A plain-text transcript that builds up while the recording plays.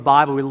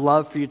Bible, we'd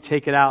love for you to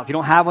take it out. If you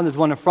don't have one, there's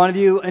one in front of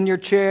you, in your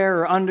chair,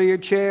 or under your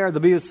chair. There'll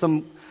be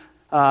some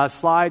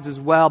slides as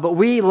well. But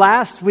we,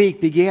 last week,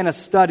 began a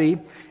study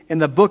in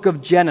the book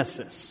of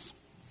Genesis.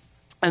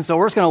 And so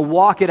we're just going to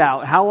walk it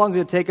out. How long is it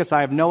going to take us?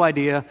 I have no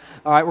idea.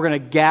 All right, we're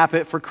going to gap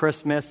it for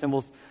Christmas, and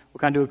we'll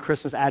kind of do a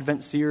Christmas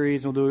Advent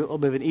series, and we'll do a little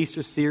bit of an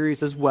Easter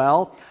series as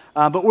well.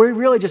 But we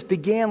really just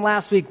began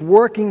last week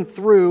working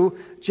through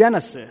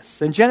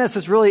Genesis. And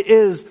Genesis really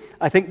is,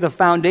 I think, the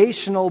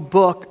foundational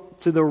book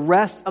to the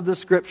rest of the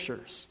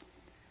Scriptures.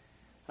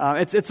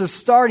 It's a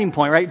starting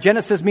point, right?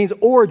 Genesis means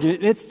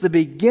origin. It's the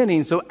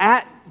beginning. So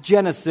at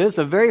Genesis,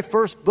 the very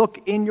first book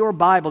in your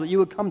Bible that you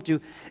would come to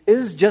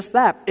is just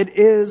that. It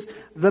is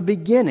the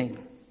beginning.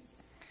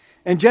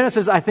 And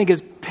Genesis, I think,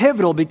 is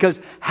pivotal because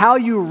how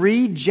you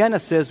read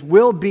Genesis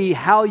will be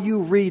how you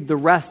read the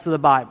rest of the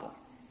Bible.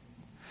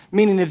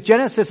 Meaning if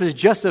Genesis is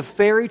just a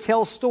fairy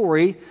tale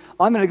story,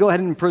 I'm going to go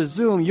ahead and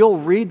presume you'll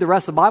read the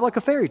rest of the Bible like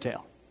a fairy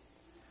tale.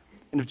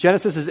 And if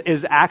Genesis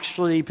is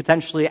actually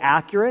potentially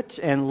accurate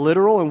and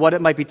literal in what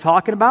it might be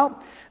talking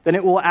about, then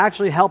it will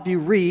actually help you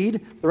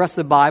read the rest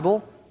of the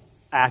Bible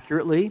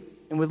accurately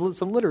and with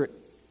some literate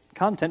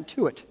content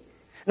to it.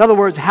 In other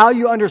words, how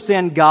you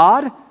understand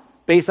God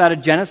based out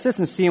of Genesis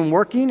and see Him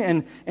working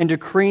and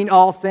decreeing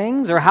all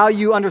things, or how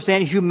you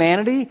understand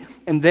humanity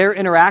and their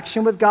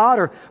interaction with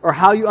God, or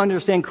how you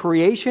understand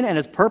creation and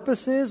His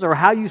purposes, or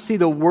how you see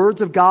the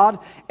words of God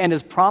and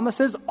His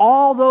promises,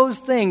 all those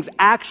things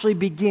actually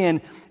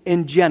begin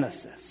in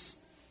Genesis.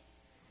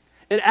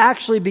 It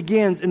actually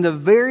begins in the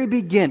very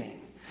beginning.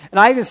 And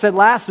I even said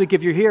last week,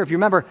 if you're here, if you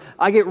remember,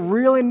 I get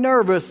really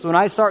nervous when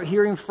I start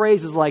hearing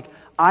phrases like,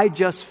 I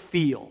just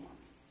feel.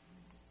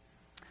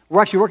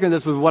 We're actually working on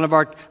this with one of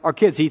our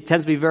kids. He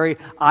tends to be very,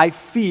 I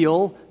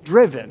feel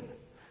driven.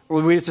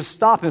 Or we just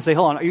stop and say,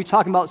 hold on, are you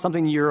talking about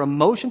something your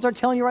emotions are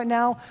telling you right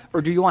now?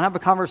 Or do you want to have a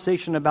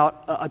conversation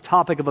about a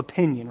topic of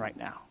opinion right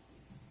now?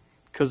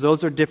 Because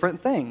those are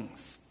different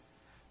things.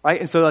 Right?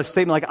 And so a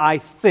statement like, I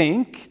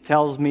think,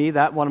 tells me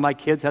that one of my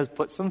kids has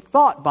put some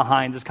thought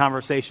behind this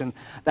conversation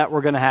that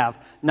we're going to have.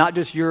 Not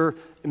just your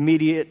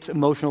immediate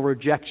emotional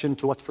rejection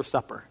to what's for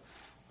supper.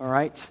 All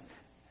right?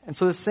 And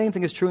so the same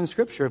thing is true in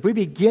Scripture. If we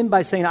begin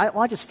by saying,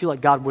 I just feel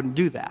like God wouldn't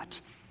do that,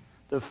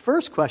 the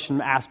first question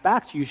asked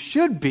back to you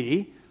should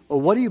be, well,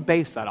 what do you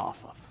base that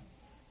off of?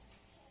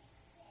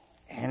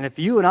 And if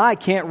you and I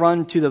can't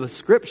run to the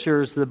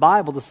Scriptures, to the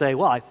Bible, to say,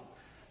 well,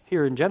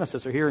 here in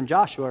Genesis, or here in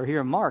Joshua, or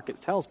here in Mark,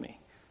 it tells me.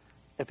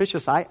 If it's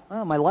just, my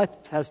life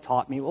has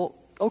taught me, well,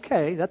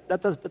 okay,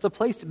 that's a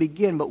place to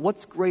begin, but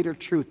what's greater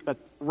truth that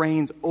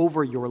reigns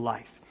over your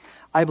life?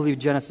 I believe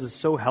Genesis is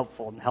so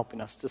helpful in helping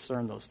us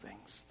discern those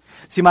things.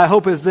 See, my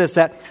hope is this,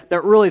 that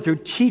really through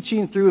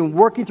teaching through and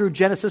working through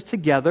Genesis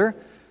together,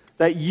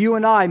 that you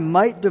and I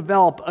might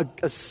develop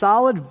a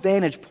solid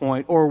vantage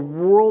point or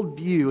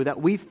worldview that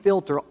we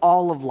filter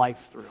all of life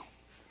through.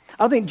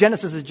 I don't think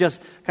Genesis is just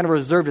kind of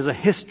reserved as a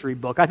history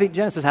book. I think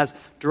Genesis has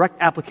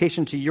direct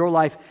application to your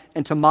life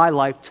and to my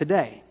life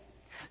today.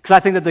 Because I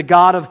think that the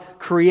God of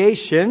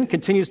creation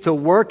continues to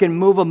work and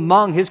move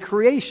among His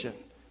creation.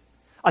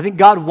 I think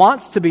God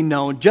wants to be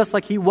known just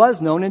like He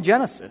was known in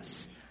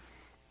Genesis.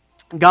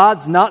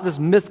 God's not this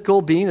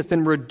mythical being that's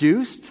been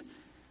reduced,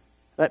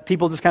 that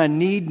people just kind of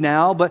need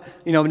now. But,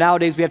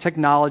 nowadays we have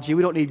technology.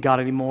 We don't need God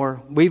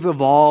anymore. We've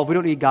evolved. We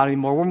don't need God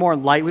anymore. We're more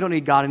enlightened. We don't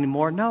need God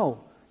anymore.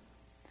 No.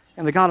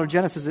 And the God of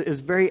Genesis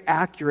is very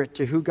accurate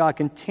to who God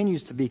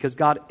continues to be because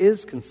God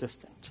is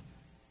consistent.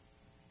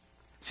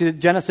 See,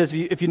 Genesis,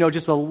 if you know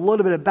just a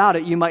little bit about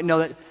it, you might know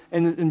that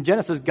in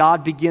Genesis,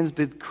 God begins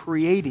with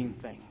creating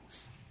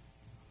things.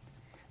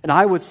 And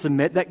I would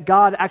submit that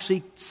God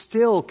actually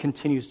still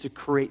continues to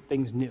create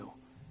things new.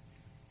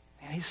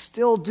 And He's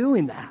still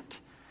doing that.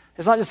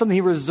 It's not just something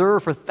He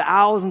reserved for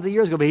thousands of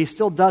years ago, but He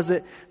still does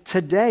it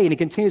today. And He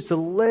continues to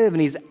live,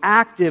 and He's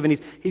active, and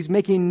He's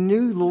making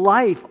new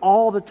life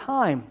all the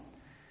time.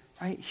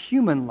 Right?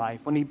 Human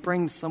life, when He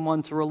brings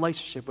someone to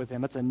relationship with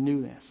Him, that's a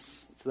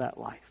newness to that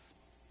life.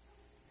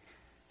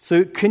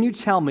 So can you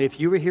tell me, if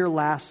you were here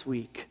last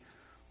week,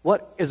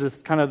 what is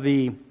kind of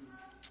the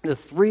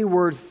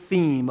three-word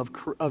theme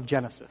of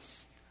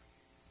Genesis?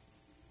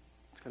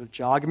 It's got to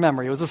jog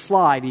memory. It was a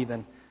slide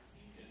even.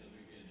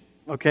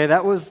 Okay,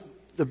 that was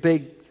the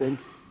big thing.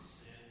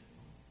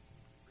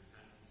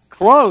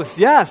 Close,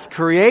 yes.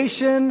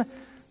 Creation,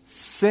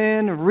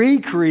 sin,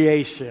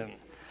 recreation.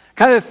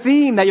 Kind of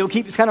theme that you'll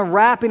keep kind of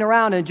wrapping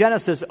around in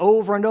Genesis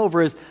over and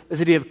over is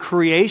this idea of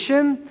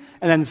creation,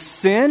 and then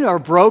sin or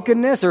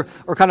brokenness or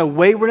kind of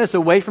waywardness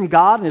away from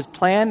God and His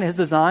plan, His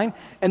design,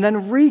 and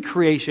then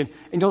recreation.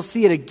 And you'll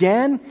see it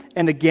again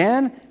and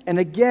again and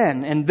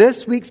again. And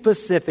this week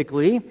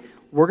specifically,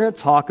 we're going to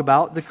talk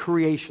about the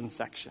creation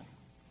section.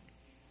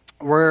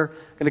 We're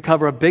going to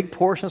cover a big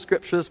portion of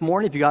Scripture this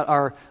morning. If you got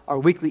our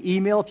weekly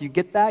email, if you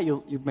get that,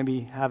 you maybe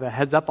have a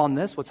heads up on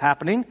this, what's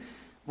happening.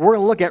 We're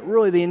going to look at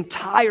really the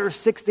entire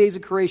 6 days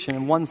of creation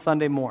in one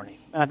Sunday morning.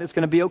 And I think it's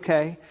going to be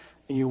okay.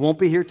 And you won't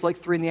be here till like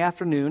 3 in the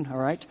afternoon, all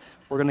right?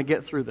 We're going to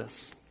get through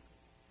this.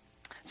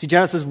 See,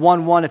 Genesis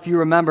 1:1, if you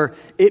remember,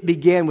 it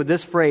began with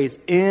this phrase,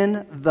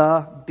 in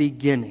the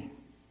beginning.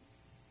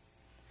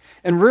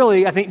 And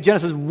really, I think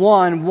Genesis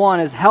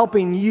 1:1 is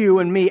helping you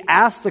and me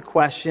ask the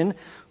question,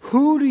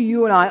 who do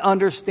you and I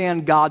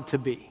understand God to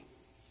be?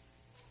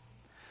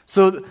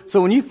 So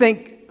when you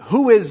think,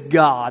 who is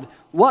God?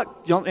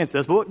 What, don't answer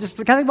this, but just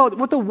kind of think about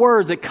what the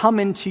words that come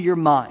into your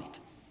mind.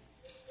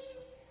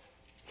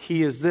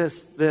 He is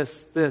this,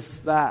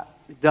 that.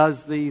 He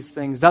does these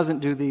things, doesn't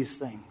do these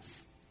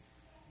things.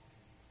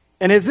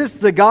 And is this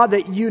the God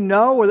that you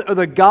know or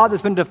the God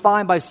that's been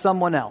defined by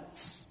someone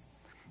else?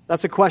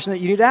 That's a question that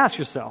you need to ask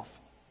yourself.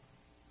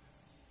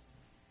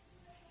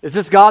 Is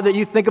this God that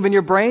you think of in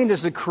your brain, this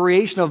is a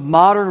creation of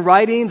modern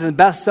writings and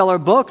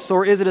bestseller books,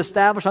 or is it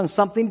established on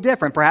something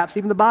different, perhaps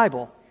even the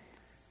Bible?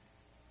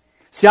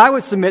 See, I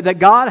would submit that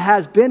God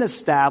has been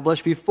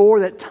established before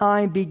that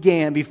time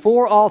began.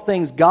 Before all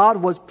things, God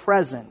was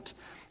present.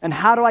 And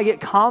how do I get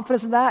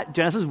confidence in that?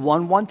 Genesis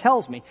 1:1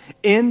 tells me,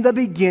 in the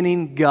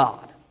beginning,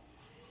 God.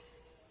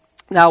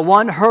 Now,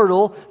 one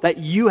hurdle that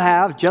you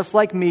have, just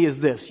like me, is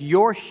this.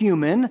 You're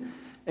human,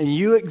 and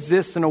you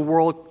exist in a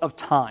world of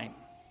time.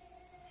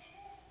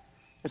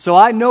 So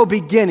I know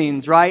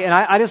beginnings, right? And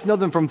I just know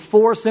them from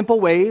 4 simple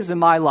ways in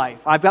my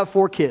life. I've got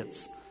 4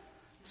 kids.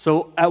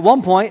 So at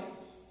one point,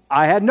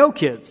 I had no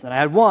kids, and I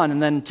had 1,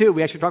 and then 2.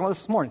 We actually talked about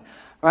this morning,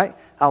 right?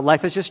 How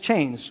life has just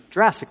changed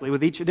drastically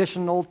with each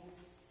additional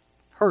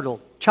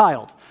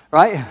child,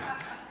 right?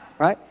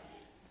 Right?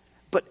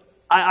 But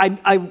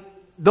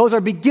those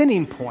are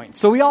beginning points.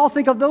 So we all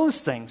think of those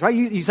things, right?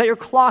 You set your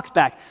clocks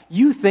back.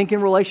 You think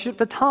in relationship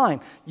to time.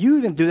 You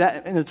even do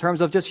that in the terms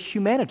of just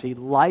humanity,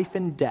 life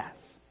and death.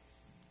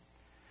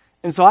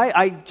 And so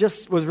I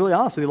just was really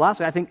honest with you last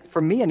week. I think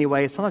for me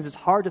anyway, sometimes it's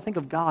hard to think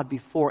of God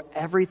before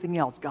everything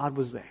else. God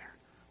was there.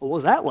 Well, what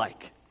was that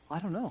like? Well,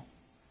 I don't know.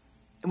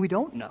 And we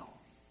don't know.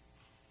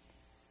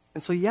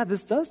 And so, yeah,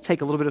 this does take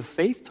a little bit of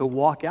faith to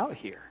walk out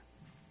here.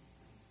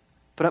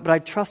 But I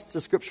trust the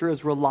Scripture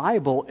is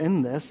reliable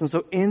in this. And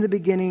so, in the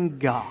beginning,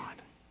 God.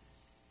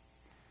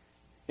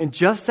 And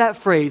just that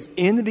phrase,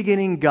 in the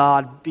beginning,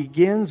 God,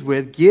 begins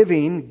with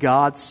giving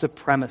God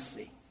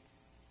supremacy.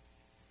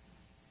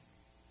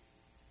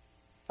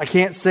 I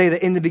can't say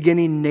that in the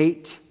beginning,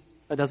 Nate,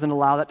 that doesn't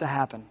allow that to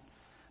happen.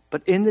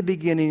 But in the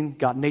beginning,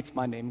 God, Nate's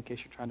my name in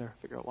case you're trying to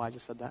figure out why I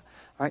just said that.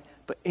 All right?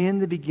 But in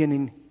the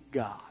beginning,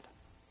 God.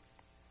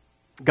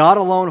 God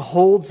alone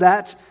holds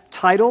that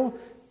title.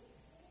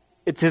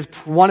 It's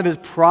one of his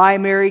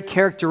primary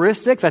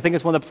characteristics. I think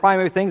it's one of the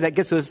primary things that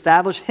gets to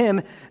establish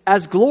him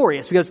as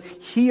glorious because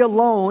he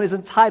alone is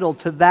entitled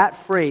to that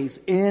phrase,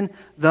 in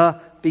the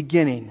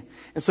beginning.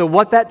 And so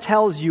what that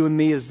tells you and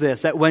me is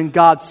this, that when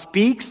God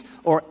speaks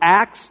or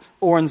acts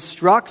or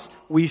instructs,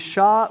 we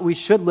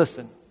should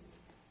listen.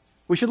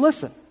 We should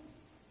listen.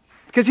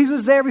 Because he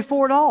was there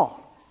before it all.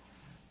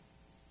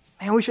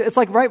 And it's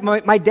like, right,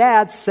 my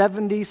dad's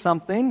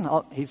 70-something.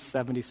 He's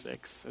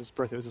 76. His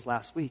birthday was his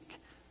last week.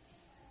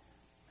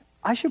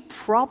 I should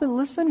probably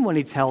listen when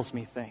he tells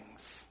me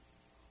things.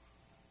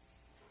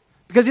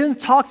 Because he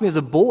doesn't talk to me as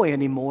a boy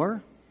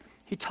anymore.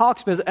 He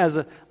talks to me as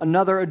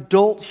another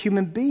adult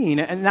human being.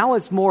 And now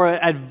it's more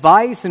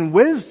advice and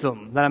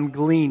wisdom that I'm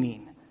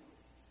gleaning.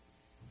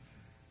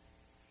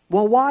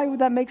 Well, why would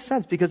that make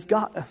sense? Because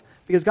God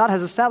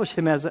has established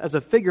him as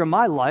a figure in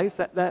my life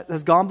that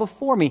has gone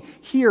before me.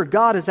 Here,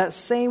 God is that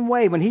same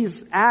way. When he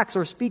acts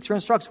or speaks or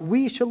instructs,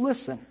 we should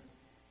listen.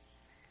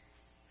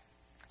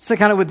 So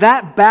kind of with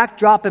that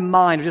backdrop in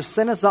mind, just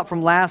send us up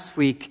from last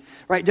week,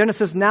 right?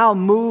 Genesis now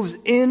moves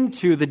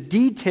into the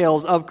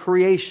details of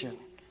creation.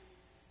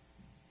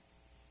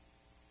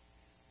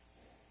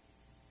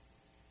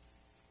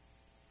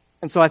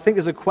 And so I think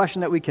there's a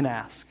question that we can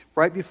ask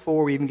right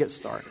before we even get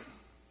started.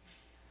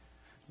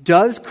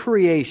 Does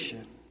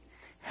creation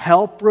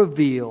help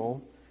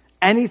reveal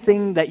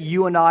anything that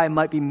you and I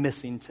might be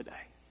missing today?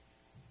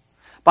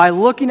 By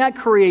looking at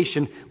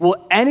creation,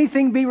 will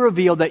anything be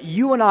revealed that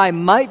you and I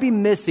might be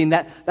missing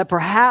that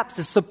perhaps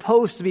is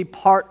supposed to be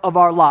part of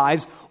our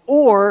lives?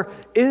 Or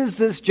is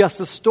this just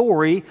a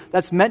story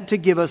that's meant to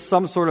give us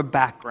some sort of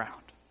background?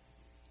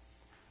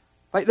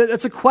 Right?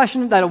 That's a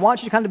question that I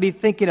want you to kind of be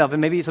thinking of,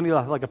 and maybe some of you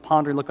have like a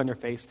pondering look on your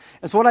face.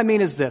 And so what I mean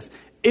is this.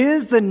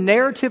 Is the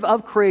narrative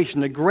of creation,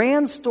 the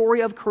grand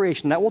story of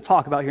creation that we'll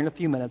talk about here in a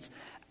few minutes,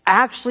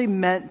 actually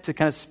meant to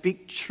kind of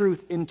speak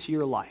truth into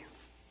your life?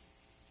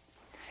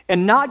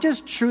 And not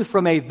just truth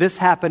from a this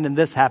happened and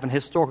this happened,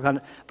 historical kind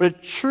of, but a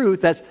truth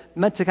that's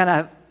meant to kind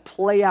of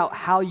play out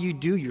how you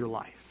do your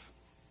life.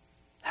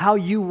 How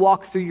you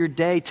walk through your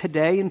day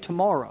today and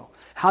tomorrow.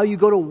 How you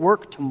go to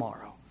work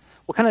tomorrow.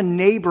 What kind of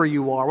neighbor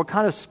you are. What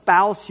kind of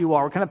spouse you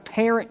are. What kind of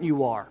parent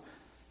you are.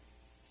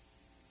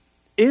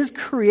 Is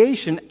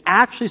creation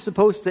actually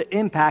supposed to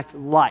impact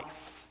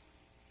life?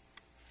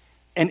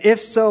 And if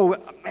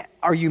so,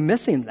 are you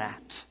missing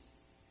that?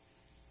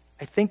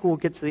 I think we'll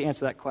get to the answer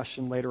to that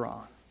question later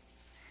on.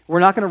 We're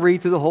not going to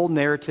read through the whole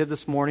narrative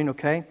this morning,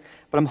 okay?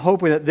 But I'm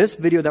hoping that this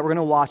video that we're going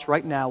to watch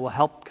right now will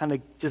help kind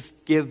of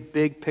just give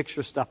big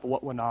picture stuff of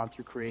what went on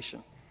through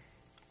creation.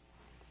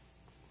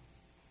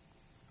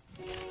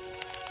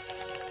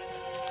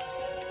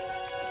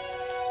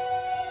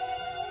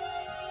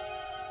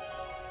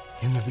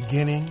 In the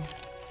beginning,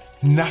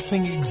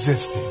 nothing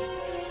existed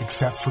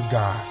except for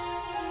God.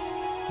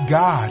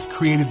 God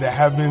created the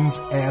heavens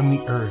and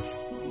the earth.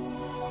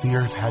 The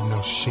earth had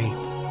no shape,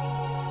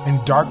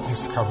 and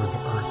darkness covered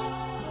the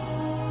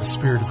earth. The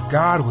Spirit of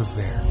God was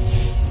there,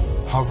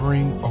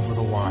 hovering over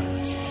the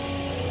waters.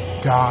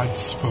 God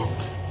spoke,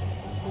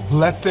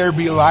 "Let there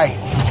be light."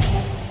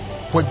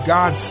 What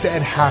God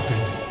said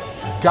happened.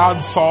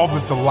 God saw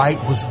that the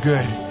light was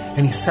good,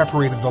 and he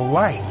separated the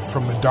light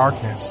from the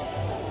darkness.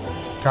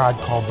 God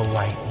called the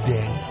light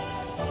day,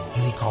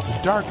 and he called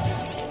the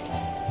darkness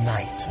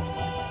night.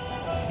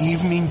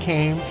 Evening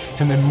came,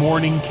 and then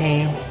morning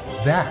came.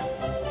 That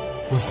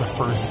was the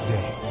first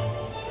day.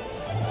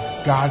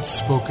 God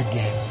spoke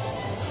again.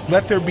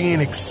 "Let there be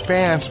an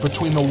expanse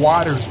between the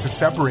waters to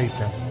separate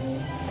them."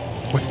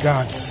 What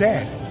God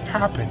said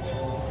happened.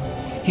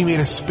 He made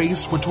a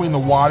space between the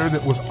water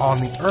that was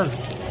on the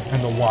earth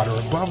and the water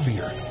above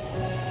the earth.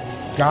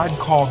 God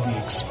called the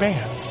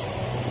expanse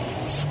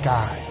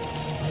sky.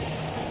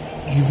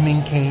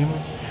 Evening came,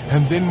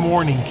 and then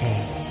morning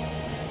came.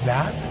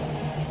 That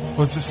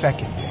was the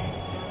second day.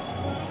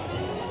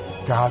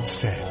 God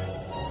said,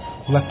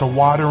 "Let the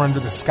water under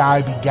the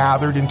sky be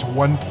gathered into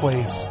one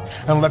place,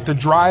 and let the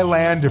dry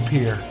land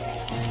appear."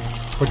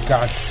 What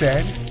God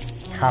said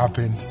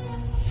happened.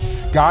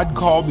 God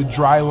called the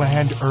dry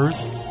land earth,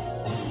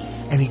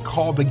 and he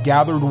called the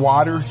gathered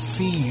water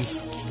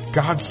seas.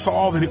 God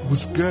saw that it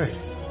was good.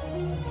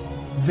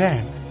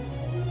 Then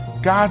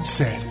God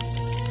said,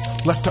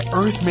 "Let the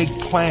earth make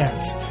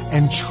plants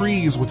and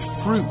trees with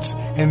fruits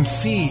and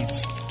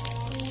seeds."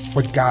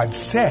 What God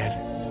said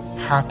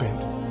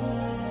happened.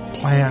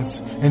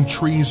 Plants and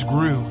trees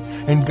grew,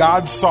 and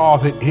God saw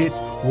that it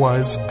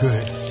was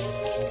good.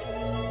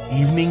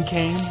 Evening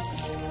came,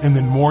 and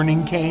then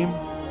morning came.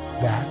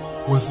 That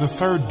was the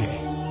third day.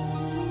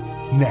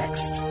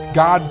 Next,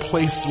 God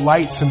placed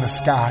lights in the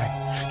sky.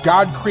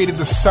 God created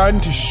the sun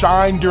to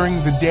shine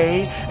during the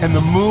day and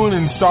the moon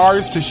and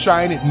stars to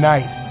shine at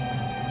night.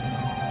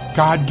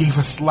 God gave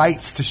us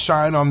lights to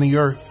shine on the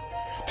earth,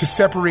 to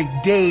separate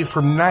day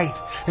from night,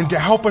 and to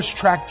help us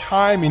track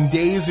time in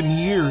days and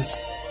years.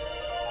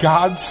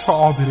 God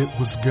saw that it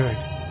was good.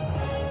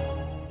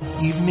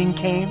 Evening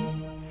came,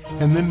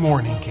 and then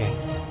morning came.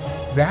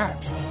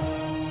 That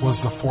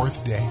was the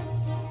fourth day.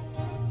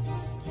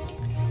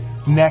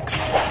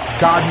 Next,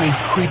 God made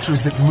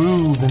creatures that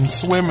move and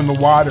swim in the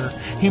water.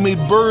 He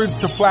made birds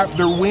to flap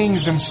their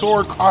wings and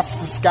soar across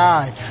the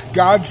sky.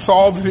 God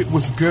saw that it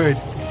was good.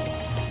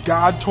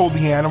 God told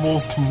the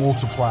animals to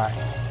multiply,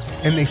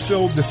 and they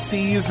filled the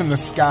seas and the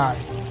sky.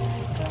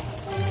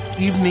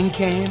 Evening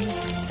came,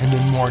 and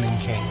then morning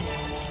came.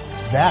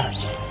 That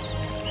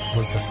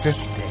was the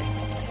fifth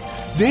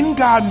day. Then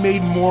God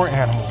made more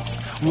animals,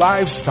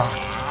 livestock,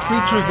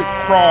 creatures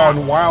that crawl,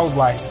 and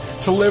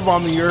wildlife to live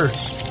on the earth.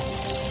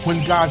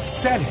 When God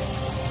said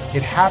it,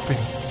 it happened.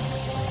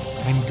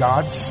 And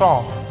God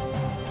saw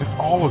that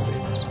all of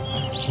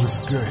it was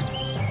good.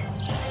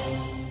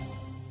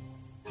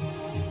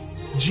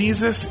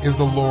 Jesus is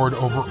the Lord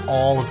over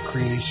all of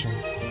creation.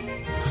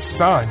 The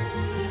Son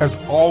has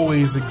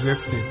always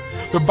existed.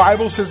 The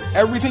Bible says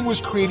everything was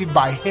created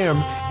by him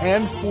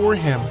and for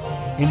him,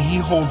 and he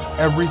holds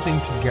everything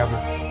together.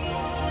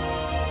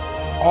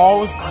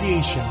 All of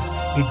creation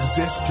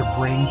exists to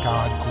bring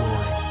God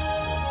glory.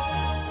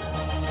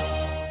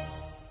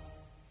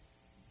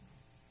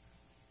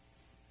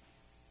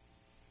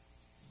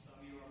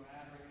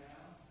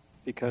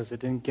 Because it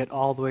didn't get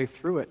all the way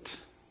through it.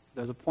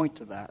 There's a point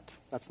to that.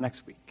 That's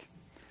next week.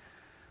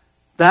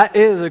 That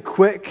is a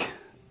quick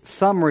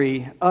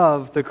summary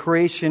of the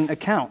creation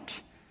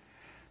account.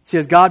 See,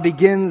 as God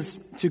begins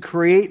to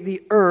create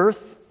the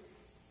earth,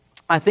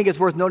 I think it's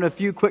worth noting a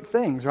few quick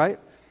things, right?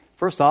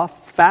 First off,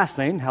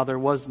 fascinating how there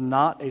was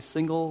not a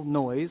single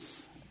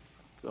noise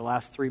for the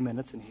last 3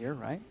 minutes in here,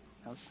 right?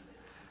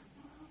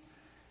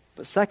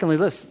 But secondly,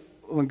 listen,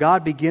 when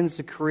God begins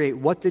to create,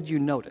 what did you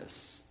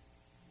notice?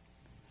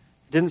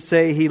 Didn't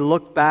say he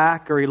looked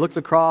back or he looked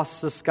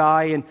across the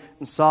sky and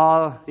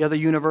saw the other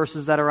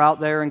universes that are out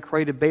there and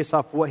created based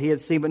off what he had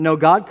seen. But no,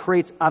 God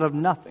creates out of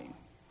nothing.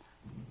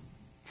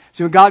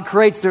 See, when God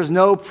creates, there's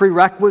no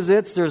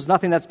prerequisites. There's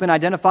nothing that's been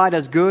identified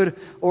as good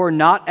or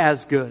not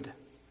as good.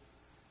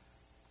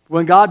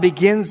 When God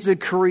begins to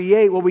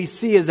create, what we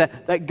see is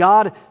that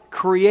God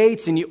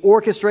creates and he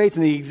orchestrates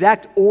in the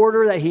exact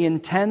order that he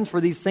intends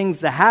for these things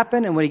to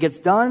happen. And when he gets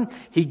done,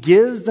 he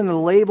gives them the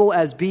label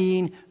as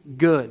being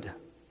good.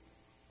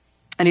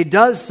 And he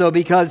does so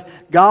because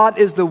God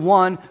is the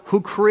one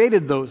who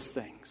created those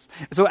things.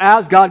 So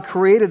as God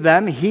created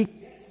them,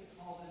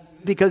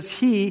 because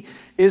he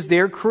is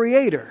their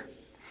creator.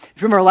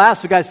 If you remember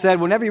last week I said,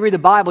 whenever you read the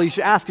Bible, you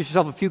should ask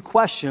yourself a few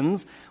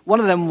questions.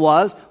 One of them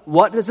was,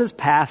 what does this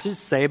passage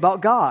say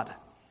about God?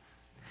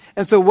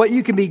 And so what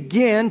you can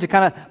begin to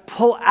kind of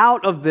pull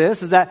out of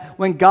this is that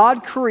when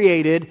God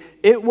created,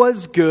 it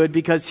was good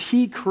because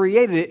he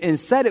created it and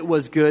said it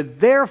was good.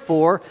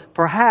 Therefore,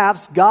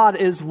 perhaps God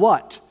is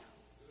what?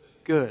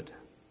 Good.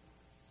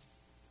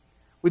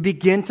 We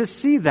begin to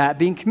see that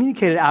being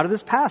communicated out of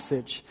this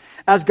passage.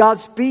 As God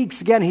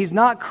speaks, again, he's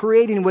not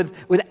creating with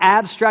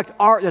abstract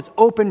art that's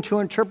open to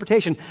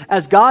interpretation.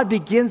 As God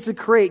begins to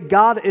create,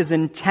 God is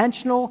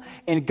intentional,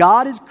 and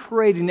God is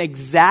creating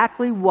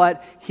exactly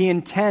what he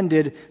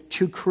intended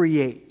to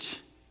create.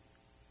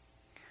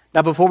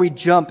 Now, before we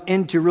jump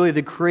into really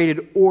the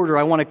created order,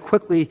 I want to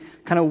quickly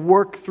kind of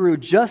work through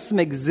just some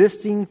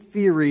existing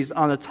theories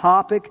on the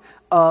topic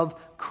of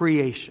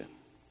creation.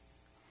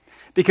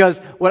 Because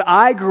what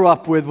I grew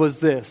up with was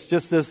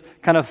just this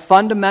kind of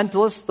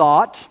fundamentalist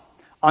thought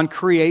on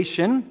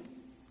creation.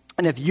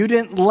 And if you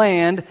didn't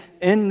land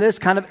in this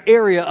kind of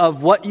area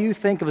of what you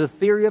think of the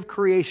theory of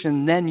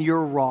creation, then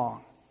you're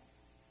wrong.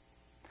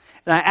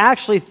 And I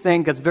actually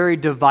think that's very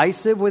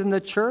divisive within the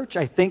church.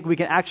 I think we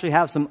can actually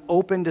have some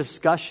open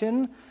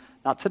discussion,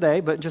 not today,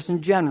 but just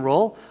in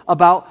general,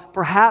 about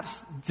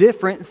perhaps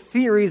different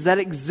theories that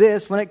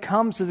exist when it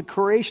comes to the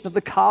creation of the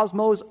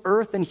cosmos,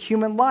 earth, and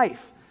human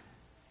life.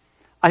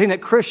 I think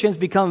that Christians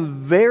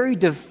become very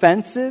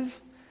defensive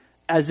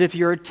as if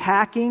you're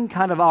attacking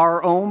kind of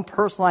our own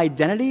personal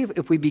identity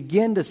if we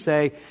begin to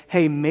say,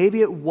 hey,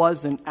 maybe it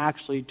wasn't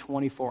actually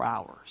 24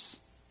 hours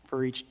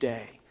for each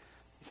day.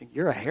 You think,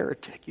 you're a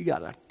heretic. You got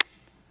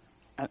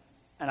to...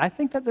 And I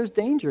think that there's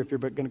danger if you're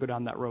going to go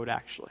down that road,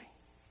 actually.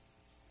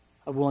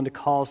 I'm willing to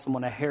call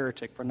someone a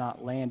heretic for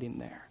not landing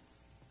there.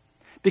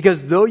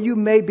 Because though you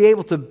may be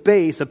able to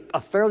base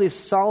a fairly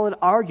solid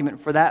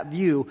argument for that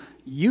view,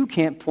 you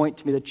can't point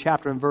to me the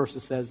chapter and verse that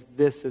says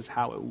this is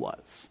how it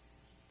was.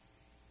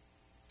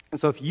 And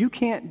so if you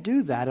can't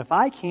do that, if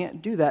I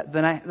can't do that,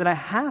 then I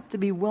have to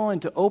be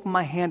willing to open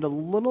my hand a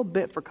little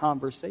bit for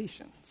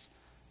conversations.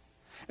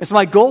 And so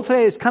my goal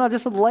today is kind of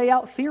just to lay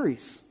out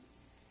theories.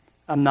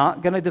 I'm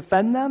not going to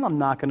defend them. I'm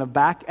not going to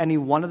back any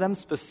one of them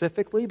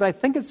specifically, but I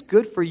think it's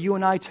good for you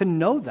and I to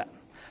know them,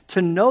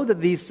 to know that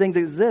these things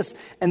exist,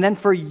 and then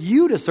for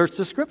you to search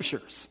the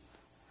Scriptures,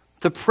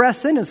 to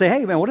press in and say,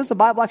 hey, man, what does the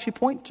Bible actually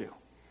point to?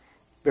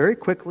 Very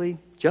quickly,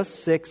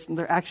 just 6, and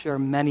there actually are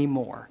many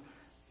more.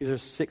 These are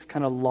 6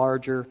 kind of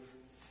larger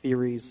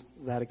theories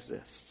that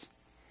exist.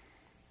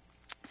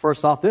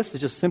 First off, this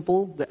is just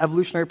simple, the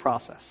evolutionary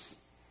process,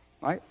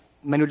 right?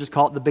 Many would just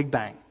call it the Big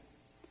Bang.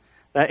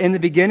 That in the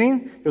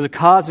beginning, there was a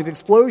cosmic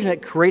explosion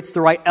that creates the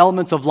right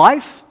elements of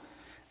life.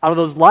 Out of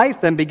those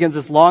life then begins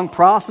this long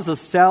process of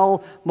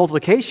cell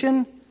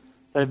multiplication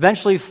that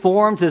eventually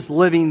forms this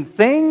living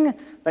thing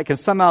that can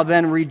somehow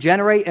then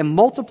regenerate and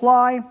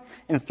multiply.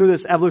 And through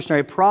this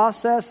evolutionary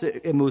process,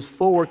 it moves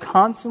forward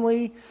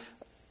constantly,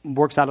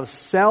 works out of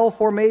cell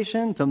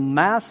formation to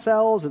mast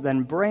cells, and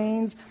then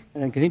brains,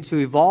 and then continues to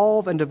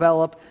evolve and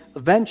develop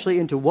eventually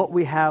into what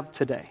we have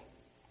today.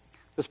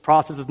 This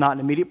process is not an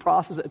immediate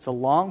process. It's a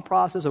long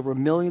process over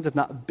millions, if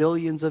not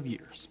billions of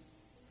years.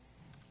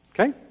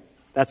 Okay?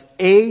 That's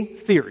a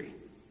theory.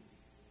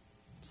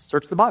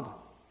 Search the Bible.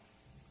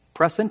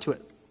 Press into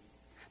it.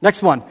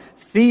 Next one,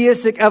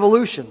 theistic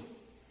evolution.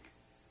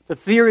 The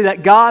theory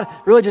that God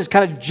really just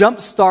kind of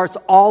jump-starts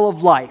all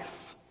of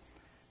life.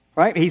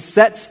 Right? He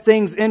sets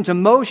things into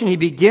motion. He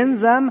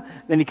begins them.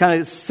 Then he kind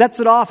of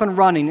sets it off and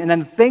running. And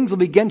then things will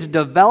begin to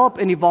develop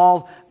and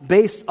evolve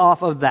based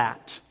off of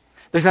that.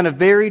 There's kind of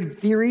varied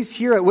theories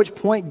here at which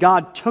point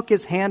God took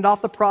his hand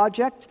off the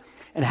project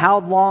and how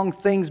long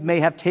things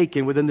may have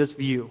taken within this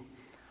view.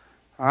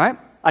 All right?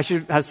 I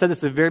should have said this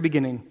at the very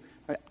beginning.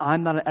 Right?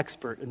 I'm not an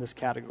expert in this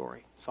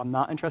category, so I'm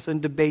not interested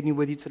in debating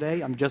with you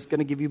today. I'm just going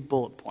to give you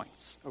bullet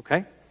points.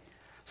 Okay?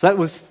 So that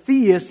was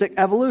theistic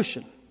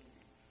evolution.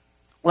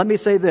 Let me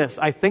say this.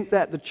 I think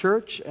that the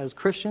church, as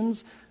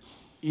Christians,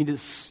 you need to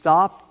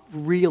stop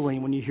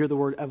reeling when you hear the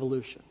word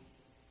evolution.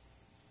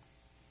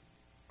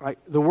 Right?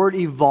 The word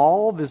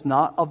evolve is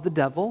not of the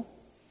devil,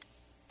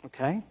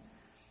 okay?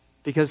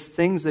 Because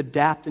things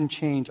adapt and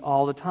change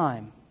all the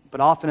time. But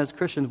often as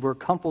Christians, we're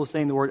comfortable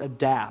saying the word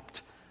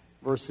adapt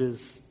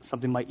versus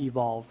something might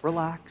evolve.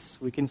 Relax.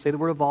 We can say the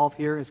word evolve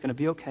here. It's going to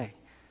be okay.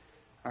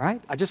 All right?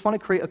 I just want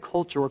to create a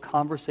culture where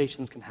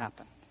conversations can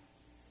happen.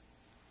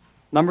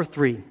 Number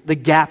 3, the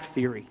gap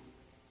theory.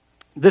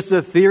 This is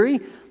a theory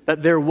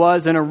that there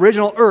was an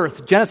original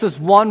earth. Genesis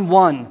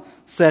 1:1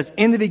 says,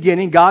 in the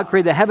beginning, God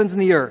created the heavens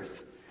and the earth.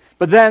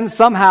 But then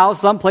somehow,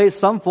 someplace,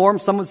 some form,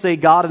 some would say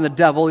God and the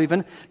devil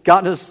even, got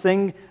into this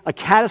thing, a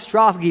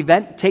catastrophic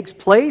event takes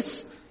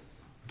place.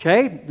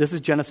 Okay, this is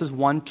Genesis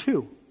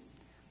 1:2,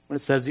 when it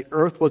says the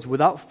earth was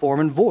without form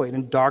and void,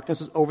 and darkness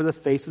was over the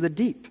face of the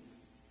deep.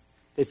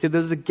 They say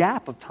there's a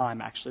gap of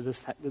time, actually,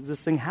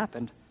 this thing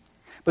happened.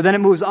 But then it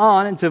moves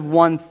on into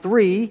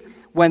 1:3,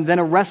 when then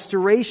a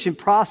restoration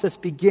process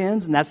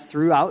begins, and that's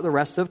throughout the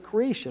rest of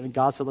creation. And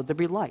God said, let there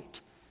be light.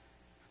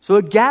 So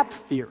a gap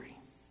theory.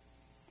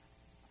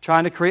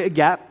 Trying to create a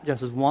gap,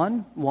 Genesis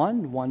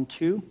 1:1,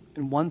 1:2,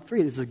 and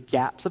 1:3. There's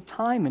gaps of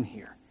time in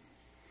here.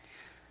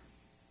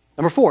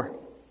 Number 4,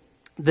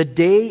 the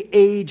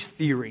day-age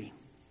theory.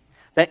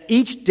 That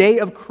each day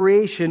of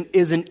creation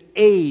is an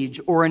age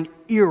or an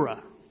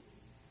era.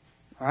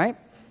 All right?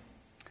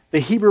 The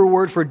Hebrew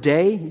word for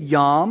day,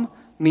 yom,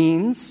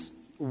 means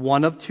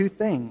one of two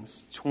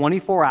things: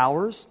 24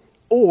 hours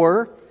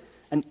or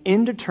an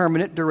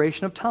indeterminate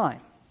duration of time.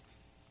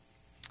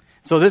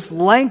 So this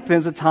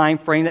lengthens the time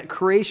frame that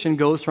creation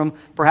goes from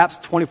perhaps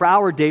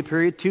 24-hour day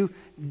period to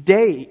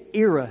day,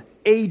 era,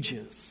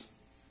 ages.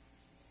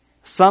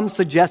 Some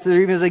suggest that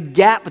there even is a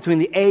gap between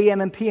the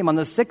AM and PM on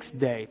the sixth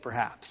day,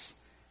 perhaps.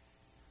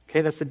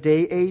 Okay, that's the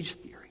day-age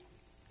theory.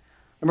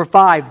 Number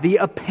 5, the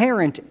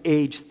apparent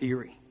age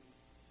theory.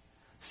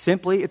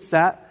 Simply, it's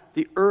that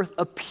the earth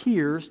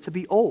appears to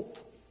be old.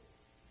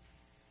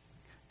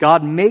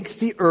 God makes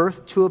the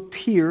earth to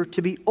appear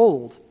to be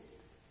old.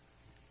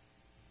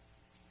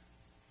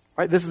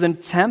 Right, this is an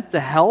attempt to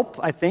help,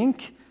 I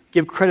think,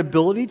 give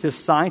credibility to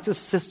science's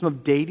system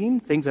of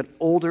dating things at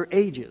older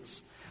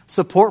ages.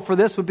 Support for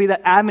this would be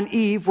that Adam and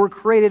Eve were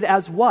created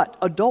as what?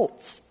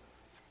 Adults.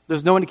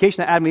 There's no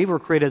indication that Adam and Eve were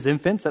created as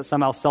infants that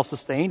somehow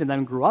self-sustained and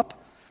then grew up.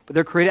 But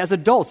they're created as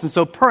adults. And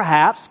so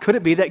perhaps, could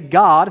it be that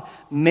God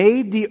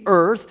made the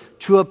earth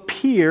to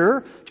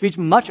appear to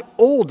be much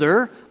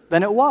older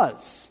than it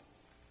was?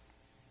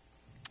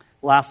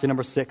 Lastly,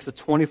 number 6, the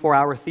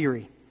 24-hour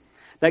theory.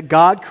 That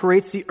God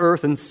creates the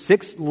earth in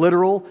 6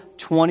 literal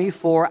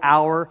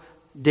 24-hour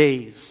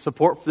days.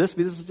 Support for this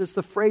is just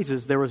the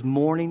phrases, there was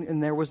morning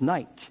and there was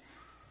night.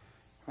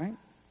 Right?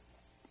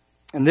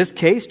 In this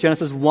case,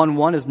 Genesis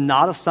 1:1 is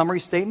not a summary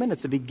statement,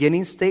 it's a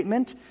beginning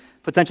statement.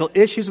 Potential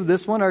issues with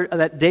this one are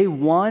that day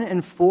 1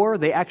 and 4,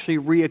 they actually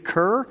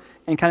reoccur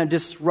and kind of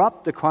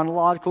disrupt the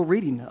chronological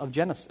reading of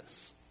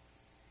Genesis.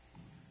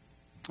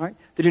 All right?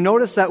 Did you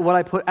notice that what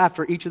I put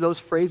after each of those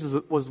phrases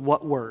was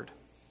what word?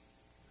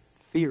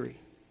 Theory.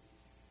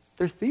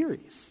 They're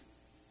theories.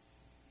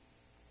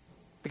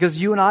 Because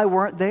you and I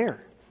weren't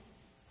there.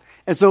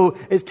 And so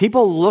as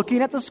people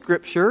looking at the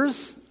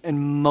scriptures,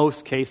 in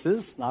most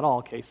cases, not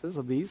all cases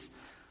of these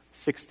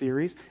 6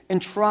 theories,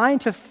 and trying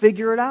to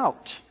figure it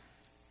out.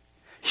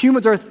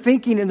 Humans are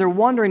thinking and they're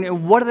wondering,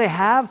 and what do they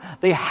have?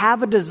 They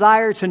have a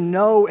desire to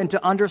know and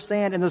to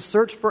understand and to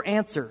search for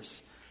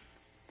answers.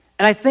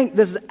 And I think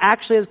this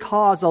actually has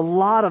caused a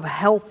lot of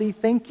healthy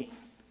thinking.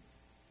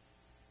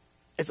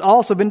 It's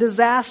also been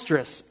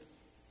disastrous.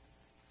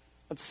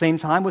 At the same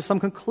time, with some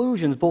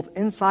conclusions, both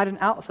inside and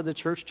outside the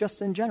church, just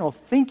in general.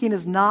 Thinking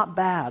is not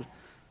bad.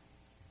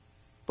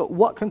 But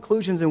what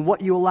conclusions and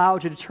what you allow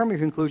to determine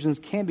your conclusions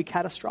can be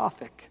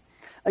catastrophic.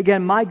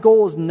 Again, my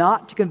goal is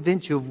not to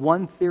convince you of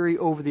one theory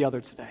over the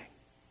other today.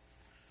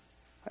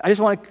 I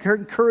just want to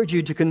encourage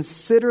you to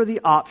consider the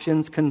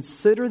options,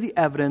 consider the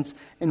evidence,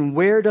 and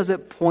where does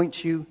it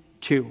point you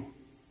to?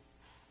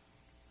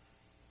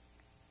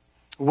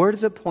 Where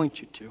does it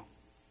point you to?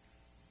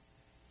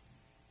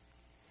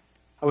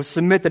 I would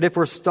submit that if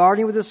we're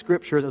starting with the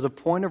scriptures as a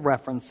point of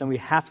reference, then we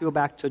have to go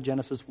back to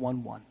Genesis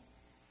 1:1.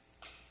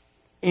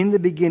 In the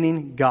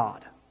beginning,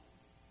 God.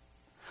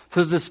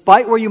 So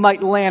despite where you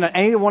might land on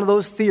any one of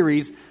those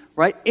theories,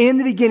 right, in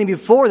the beginning,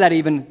 before that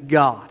even,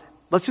 God.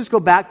 Let's just go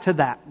back to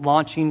that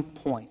launching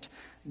point.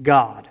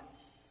 God.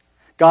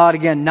 God,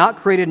 again, not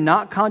created,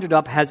 not conjured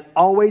up, has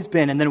always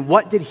been. And then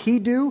what did He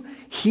do?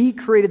 He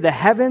created the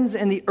heavens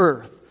and the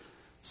earth.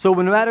 So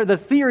no matter the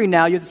theory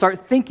now, you have to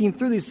start thinking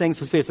through these things.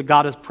 So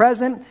God is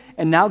present,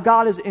 and now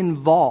God is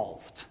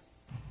involved.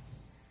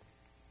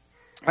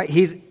 Right?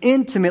 He's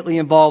intimately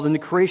involved in the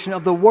creation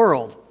of the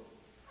world.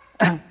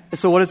 And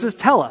so what does this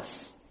tell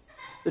us?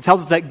 It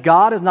tells us that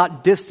God is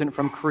not distant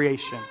from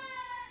creation.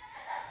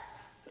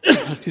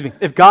 Excuse me.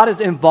 If God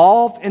is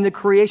involved in the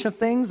creation of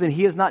things, then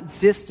He is not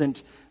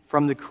distant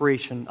from the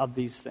creation of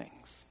these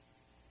things.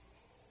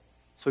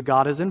 So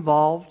God is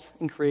involved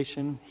in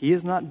creation. He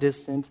is not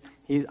distant.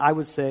 He, I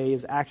would say,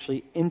 is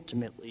actually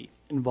intimately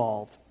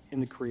involved in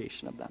the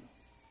creation of them.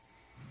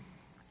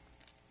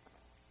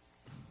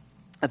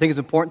 I think it's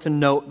important to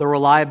note the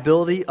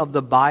reliability of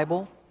the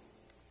Bible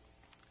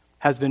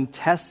has been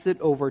tested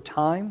over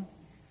time.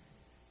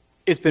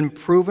 It's been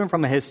proven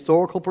from a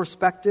historical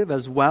perspective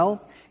as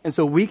well. And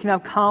so we can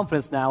have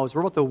confidence now as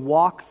we're about to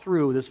walk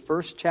through this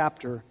first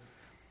chapter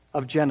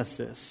of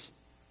Genesis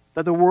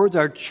that the words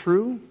are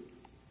true,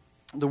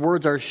 the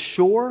words are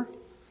sure,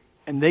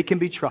 and they can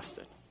be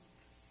trusted.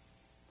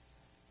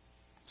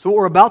 So what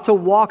we're about to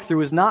walk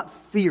through is not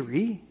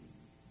theory.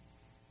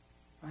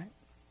 Right?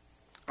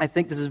 I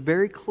think this is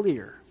very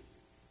clear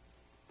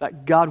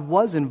that God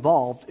was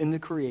involved in the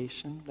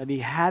creation, that He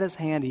had His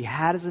hand, He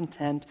had His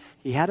intent,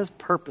 He had His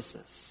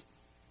purposes.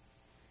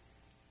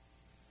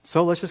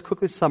 So let's just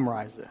quickly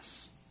summarize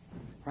this.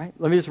 Right?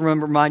 Let me just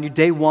remind you,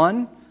 day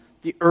 1,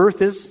 the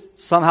earth is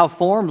somehow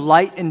formed,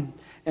 light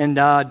and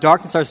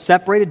darkness are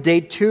separated.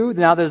 Day 2,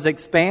 now there's the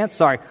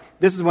expanse.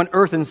 This is when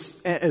earth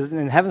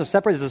and heaven are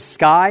separated. The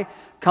sky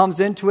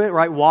comes into it,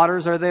 right?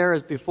 Waters are there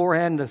as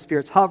beforehand, the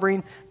Spirit's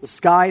hovering. The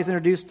sky is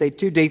introduced, day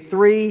 2. Day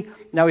 3,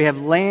 now we have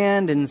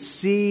land and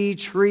sea,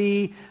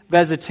 tree,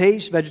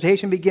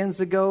 vegetation begins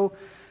to go.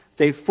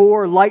 Day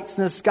 4, lights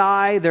in the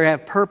sky, they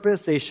have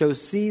purpose, they show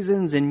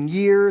seasons and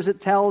years, it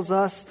tells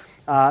us.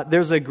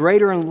 There's a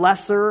greater and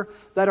lesser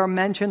that are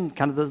mentioned,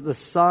 kind of the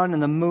sun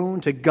and the moon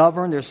to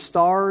govern. There's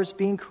stars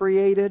being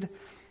created.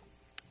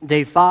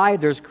 Day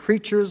 5, there's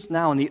creatures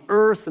now in the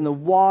earth and the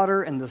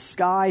water and the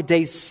sky.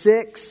 Day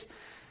 6,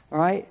 all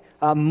right,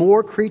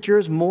 more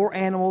creatures, more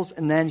animals,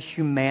 and then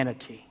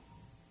humanity.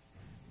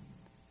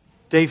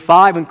 Day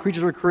 5, when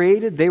creatures were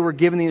created, they were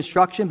given the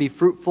instruction, be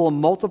fruitful and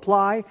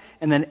multiply.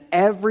 And then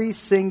every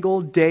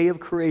single day of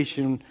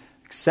creation,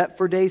 except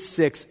for day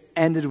 6,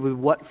 ended with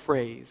what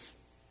phrase?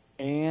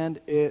 And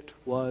it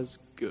was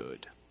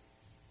good.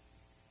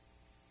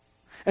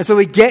 And so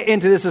we get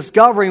into this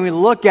discovery and we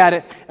look at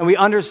it and we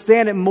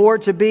understand it more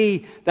to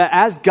be that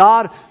as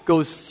God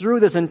goes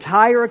through this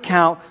entire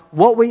account,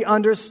 what we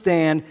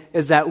understand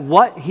is that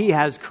what He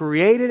has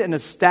created and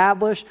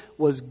established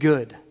was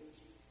good.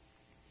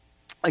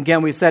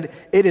 Again, we said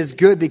it is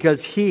good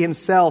because He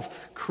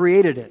Himself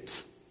created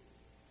it.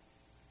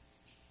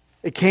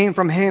 It came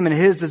from Him and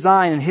His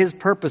design and His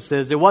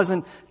purposes. It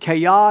wasn't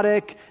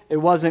chaotic. It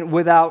wasn't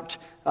without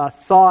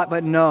thought,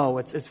 but no,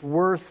 it's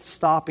worth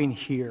stopping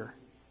here.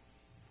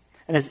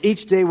 And as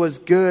each day was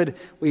good,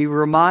 we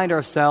remind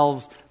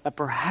ourselves that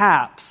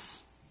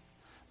perhaps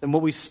then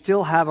what we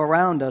still have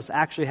around us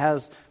actually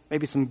has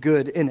maybe some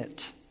good in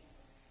it.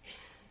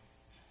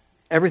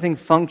 Everything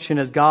functioned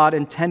as God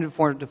intended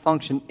for it to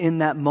function in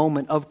that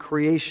moment of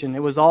creation.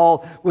 It was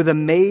all with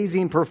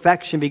amazing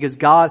perfection because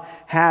God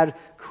had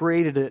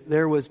created it.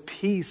 There was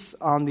peace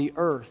on the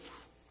earth.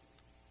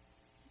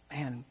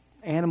 Man,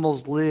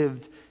 animals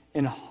lived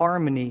in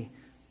harmony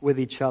with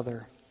each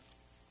other.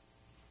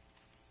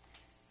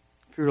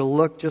 If you were to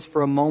look just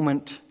for a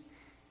moment,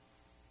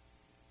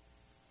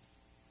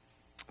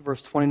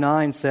 verse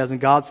 29 says,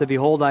 and God said,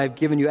 behold, I have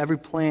given you every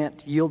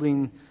plant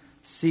yielding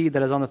seed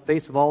that is on the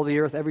face of all the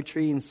earth, every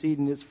tree and seed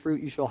and its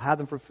fruit, you shall have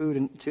them for food,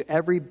 and to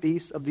every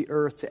beast of the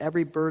earth, to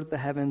every bird of the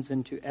heavens,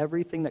 and to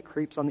everything that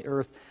creeps on the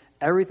earth,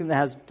 everything that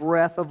has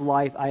breath of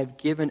life, I have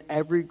given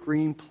every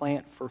green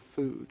plant for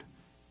food.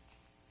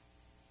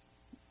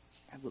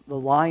 The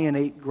lion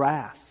ate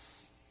grass.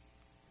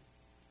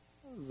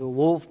 The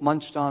wolf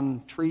munched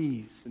on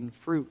trees and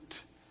fruit.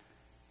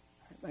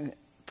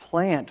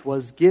 Plant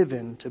was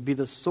given to be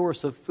the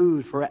source of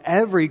food for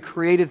every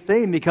created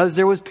thing because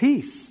there was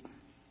peace.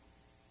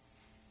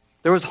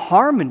 There was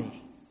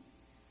harmony.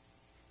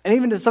 And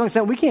even to some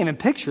extent, we can't even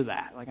picture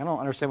that. Like, I don't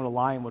understand what a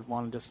lion would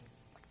want to just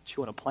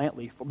chew on a plant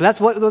leaf for. But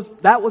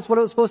that was what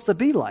it was supposed to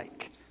be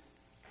like.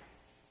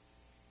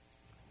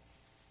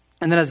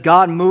 And then as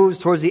God moves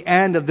towards the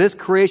end of this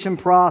creation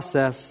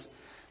process,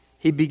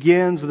 He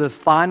begins with a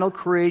final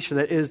creation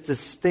that is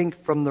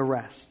distinct from the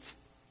rest.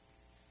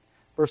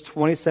 Verse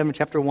 27,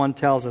 chapter 1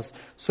 tells us,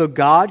 so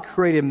God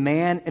created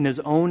man in His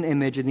own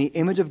image. In the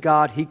image of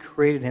God, He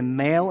created him.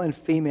 Male and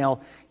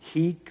female,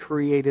 He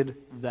created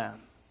them.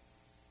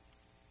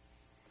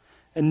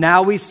 And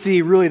now we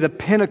see really the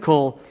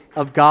pinnacle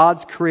of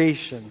God's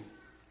creation.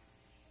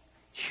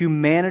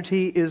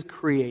 Humanity is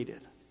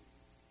created.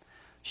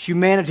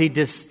 Humanity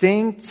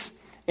distinct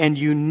and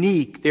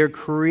unique. They're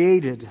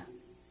created.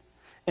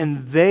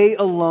 And they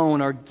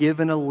alone are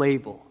given a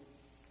label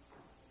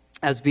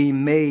as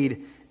being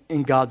made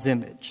in God's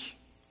image.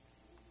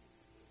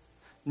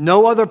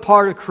 No other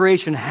part of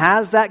creation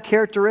has that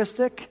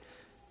characteristic.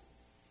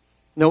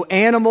 No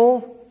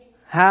animal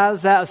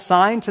has that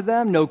assigned to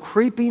them. No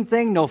creeping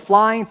thing, no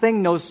flying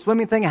thing, no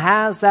swimming thing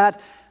has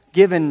that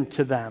given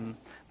to them.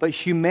 But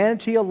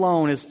humanity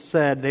alone is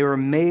said they were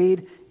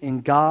made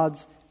in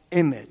God's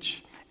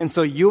image. And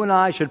so you and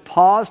I should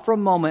pause for a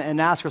moment and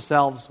ask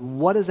ourselves,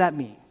 what does that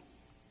mean?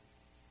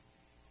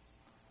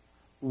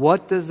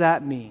 What does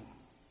that mean?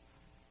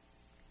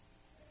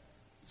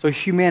 So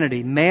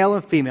humanity, male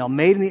and female,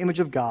 made in the image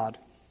of God,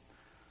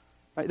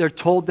 right? They're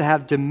told to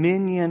have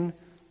dominion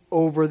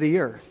over the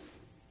earth.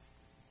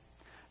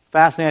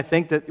 Fascinating, I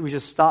think that we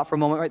just stop for a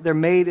moment. Right? They're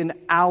made in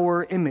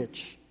our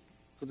image,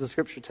 what the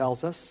Scripture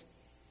tells us.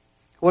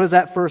 What does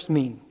that first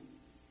mean?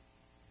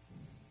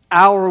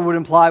 Our would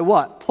imply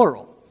what?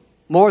 Plural.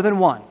 More than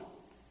one.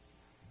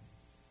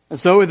 And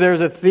so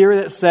there's a theory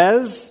that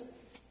says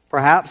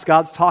perhaps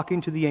God's talking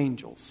to the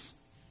angels.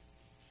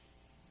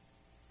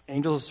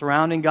 Angels are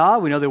surrounding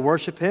God. We know they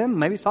worship Him.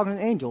 Maybe He's talking to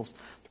the angels.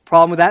 The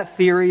problem with that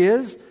theory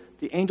is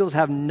the angels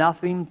have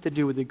nothing to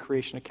do with the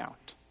creation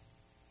account.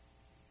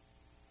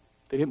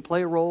 They didn't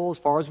play a role as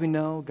far as we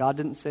know. God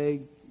didn't say,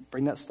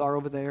 bring that star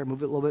over there,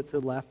 move it a little bit to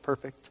the left,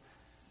 perfect.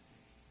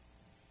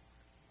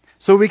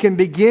 So we can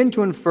begin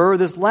to infer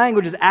this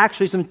language is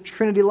actually some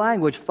Trinity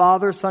language,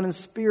 Father, Son, and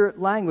Spirit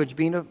language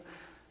being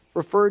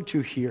referred to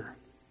here.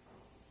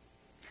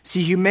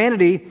 See,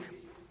 humanity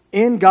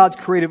in God's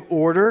creative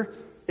order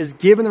is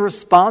given the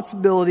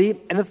responsibility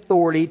and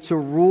authority to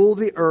rule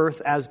the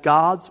earth as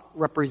God's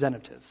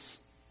representatives.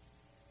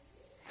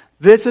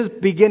 This is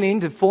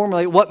beginning to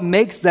formulate what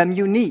makes them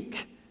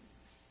unique.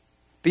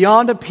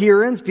 Beyond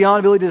appearance,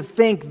 beyond ability to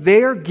think,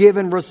 they're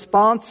given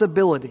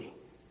responsibility.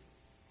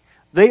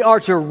 They are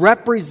to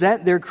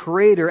represent their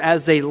Creator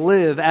as they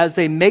live, as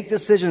they make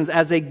decisions,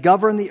 as they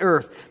govern the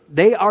earth.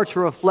 They are to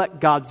reflect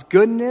God's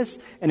goodness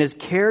and His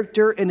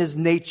character and His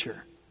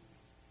nature.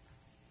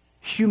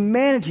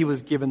 Humanity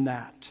was given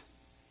that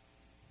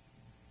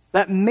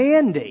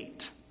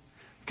mandate.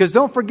 Because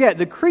don't forget,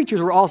 the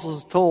creatures were also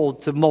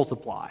told to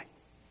multiply.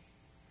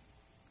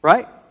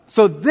 Right?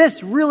 So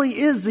this really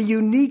is the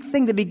unique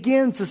thing that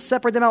begins to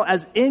separate them out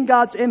as in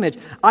God's image.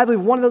 I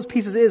believe one of those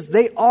pieces is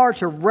they are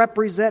to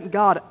represent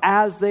God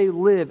as they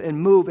live and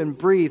move and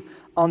breathe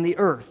on the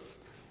earth.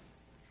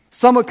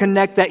 Some would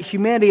connect that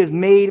humanity is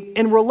made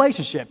in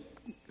relationship.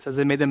 It says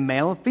they made them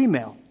male and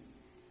female.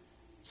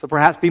 So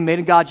perhaps being made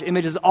in God's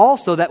image is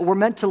also that we're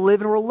meant to live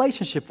in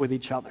relationship with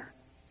each other.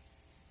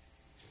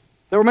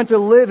 That we're meant to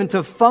live and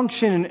to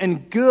function in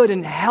good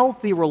and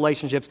healthy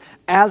relationships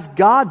as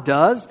God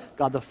does.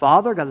 God the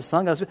Father, God the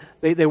Son, God the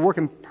Spirit. They work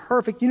in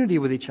perfect unity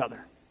with each other.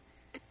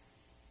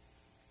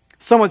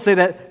 Some would say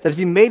that to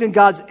be made in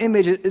God's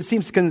image, it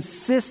seems to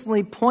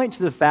consistently point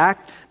to the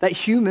fact that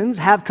humans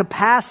have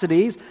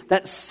capacities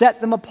that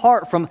set them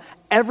apart from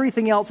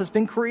everything else that's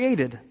been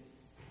created.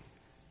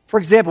 For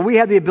example, we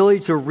have the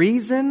ability to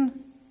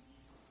reason.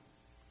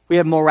 We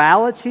have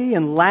morality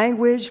and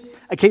language,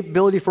 a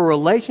capability for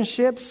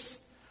relationships,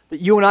 that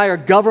you and I are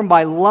governed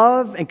by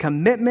love and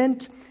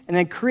commitment, and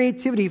then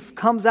creativity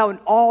comes out in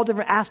all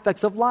different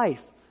aspects of life.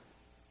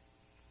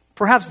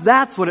 Perhaps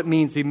that's what it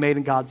means to be made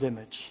in God's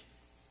image.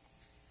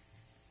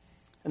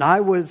 And I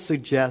would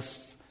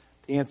suggest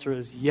the answer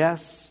is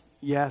yes,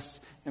 yes,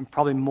 and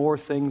probably more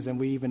things than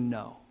we even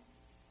know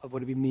of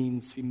what it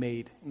means to be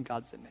made in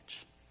God's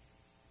image.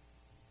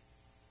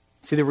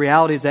 See, the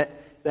reality is that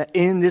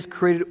in this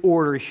created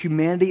order,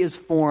 humanity is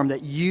formed,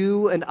 that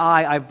you and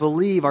I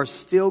believe, are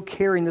still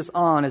carrying this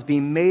on as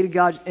being made in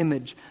God's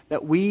image,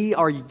 that we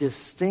are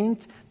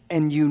distinct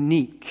and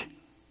unique.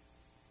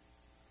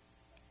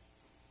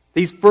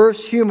 These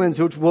first humans,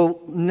 which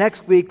we'll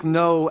next week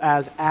know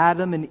as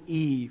Adam and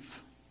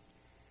Eve,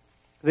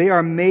 they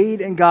are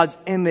made in God's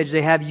image.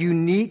 They have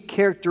unique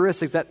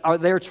characteristics that are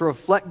there to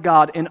reflect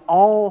God in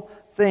all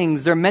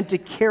things. They're meant to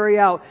carry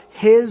out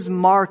His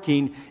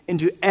marking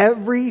into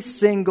every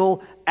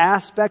single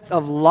aspect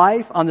of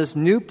life on this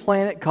new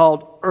planet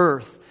called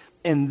Earth,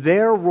 and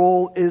their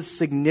role is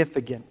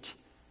significant.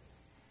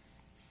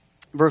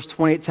 Verse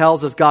 28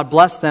 tells us, God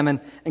blessed them, and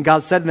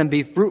God said to them,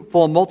 be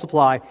fruitful and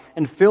multiply,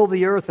 and fill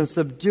the earth and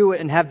subdue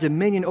it, and have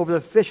dominion over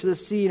the fish of the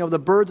sea, and over the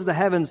birds of the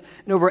heavens,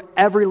 and over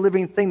every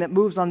living thing that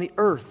moves on the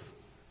earth.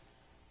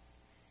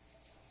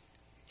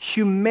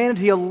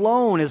 Humanity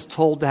alone is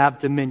told to have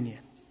dominion.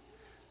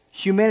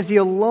 Humanity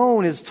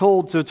alone is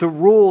told to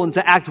rule and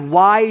to act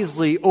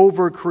wisely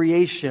over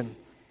creation,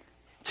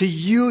 to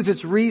use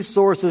its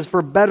resources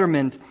for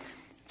betterment,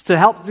 to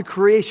help the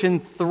creation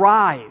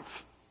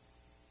thrive.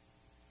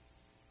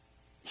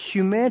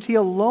 Humanity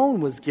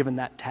alone was given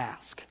that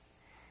task.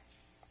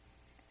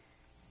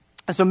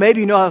 And so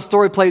maybe you know how the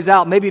story plays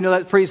out. Maybe you know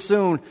that pretty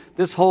soon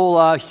this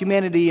whole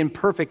humanity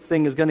imperfect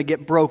thing is going to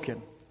get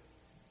broken.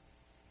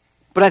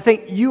 But I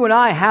think you and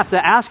I have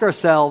to ask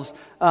ourselves,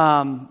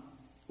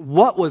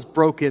 what was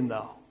broken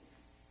though?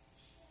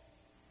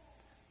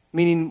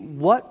 Meaning,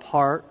 what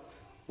part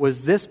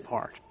was this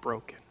part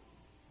broken?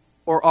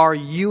 Or are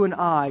you and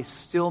I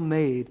still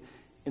made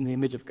in the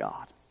image of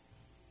God?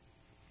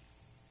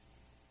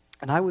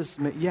 And I would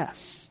submit,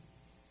 yes.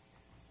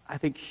 I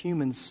think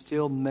humans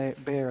still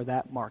bear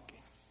that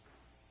marking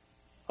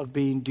of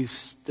being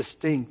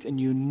distinct and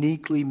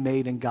uniquely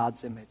made in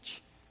God's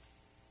image.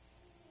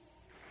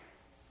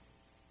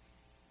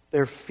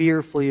 They're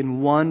fearfully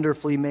and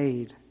wonderfully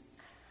made.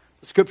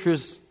 The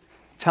Scriptures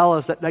tell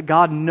us that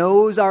God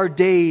knows our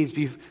days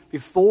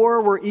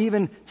before we're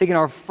even taking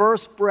our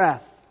first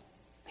breath.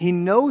 He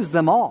knows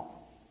them all.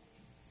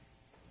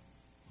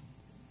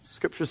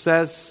 Scripture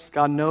says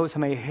God knows how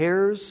many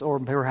hairs or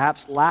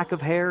perhaps lack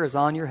of hair is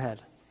on your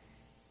head.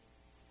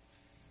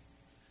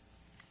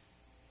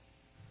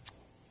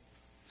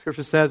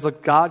 Scripture says,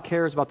 look, God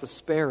cares about the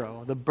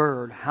sparrow, the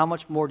bird. How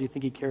much more do you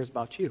think He cares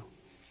about you?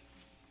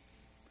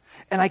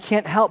 And I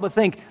can't help but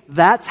think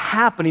that's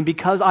happening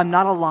because I'm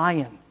not a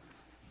lion.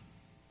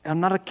 And I'm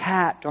not a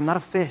cat. Or I'm not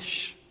a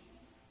fish.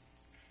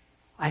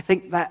 I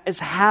think that is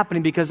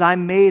happening because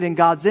I'm made in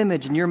God's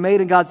image, and you're made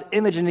in God's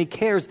image, and He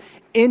cares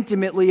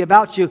intimately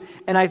about you.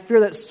 And I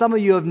fear that some of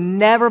you have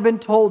never been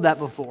told that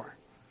before.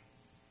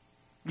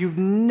 You've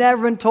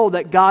never been told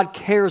that God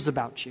cares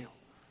about you.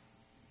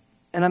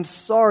 And I'm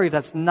sorry if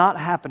that's not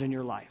happened in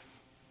your life.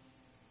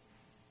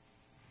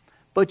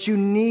 But you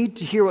need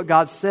to hear what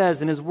God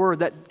says in His Word,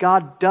 that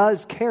God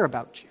does care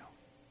about you.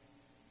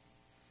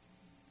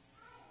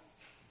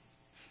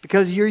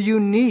 Because you're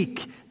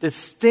unique,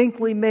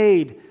 distinctly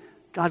made.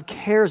 God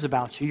cares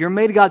about you. You're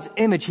made in God's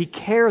image. He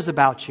cares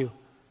about you.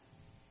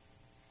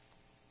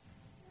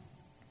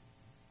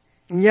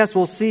 And yes,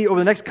 we'll see over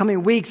the next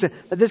coming weeks that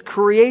this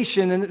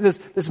creation and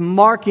this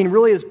marking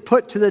really is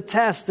put to the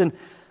test. And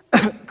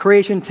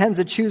creation tends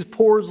to choose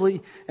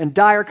poorly and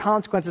dire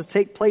consequences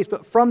take place.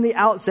 But from the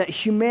outset,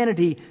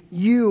 humanity,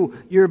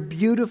 you're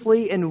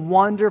beautifully and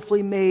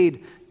wonderfully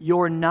made.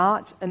 You're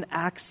not an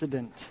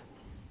accident.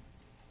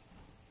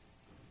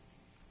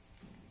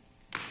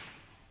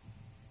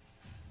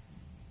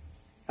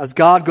 As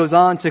God goes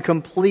on to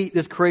complete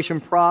this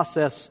creation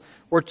process,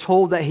 we're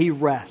told that He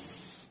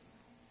rests.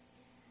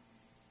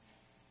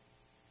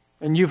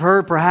 And you've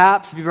heard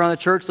perhaps, if you've been around the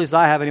church, at least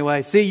I have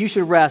anyway, see, you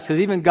should rest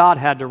because even God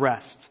had to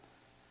rest.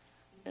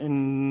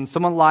 And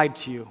someone lied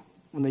to you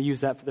when they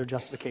used that for their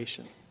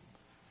justification.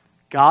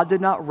 God did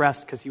not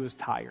rest because he was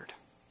tired.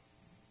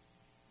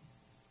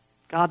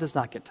 God does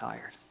not get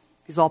tired.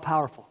 He's all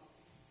powerful.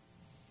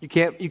 You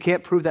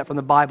can't prove that from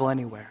the Bible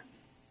anywhere.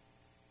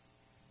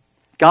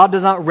 God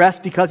does not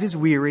rest because he's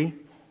weary.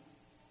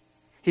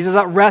 He does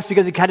not rest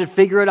because he had to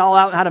figure it all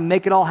out and how to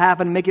make it all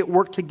happen, make it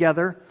work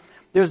together.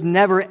 There's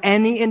never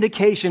any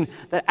indication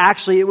that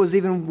actually it was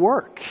even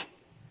work.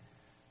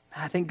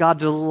 I think God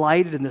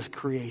delighted in this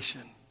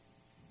creation.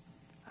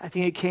 I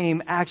think it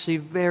came actually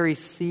very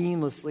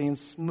seamlessly and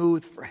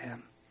smooth for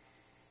him.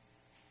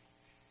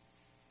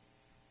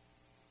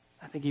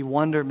 I think he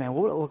wondered, man,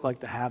 what would it look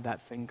like to have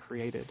that thing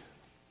created?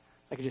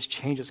 Like it just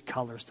changes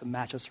colors to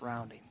match the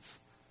surroundings.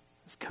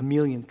 This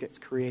chameleon gets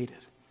created.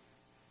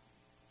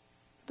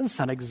 It doesn't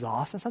sound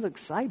exhausting. It sounds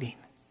exciting.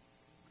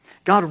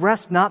 God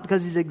rests not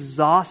because he's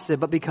exhausted,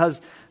 but because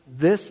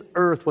this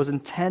earth was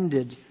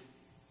intended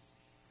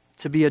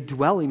to be a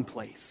dwelling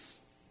place.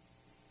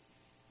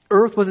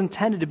 Earth was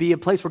intended to be a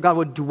place where God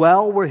would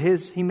dwell with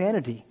his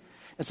humanity.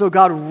 And so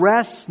God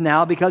rests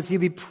now because he'd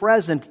be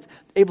present,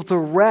 able to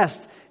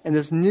rest in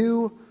this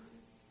new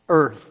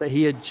earth that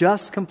he had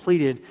just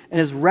completed. And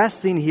his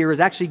resting here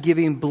is actually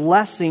giving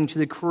blessing to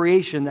the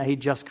creation that he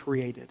just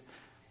created.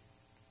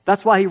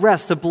 That's why he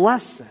rests, to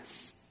bless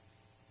this.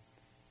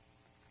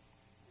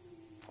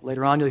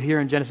 Later on, you'll hear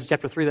in Genesis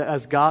chapter 3 that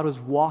as God was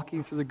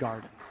walking through the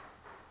garden,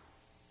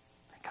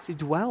 because he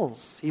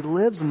dwells, he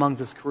lives among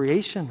this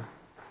creation.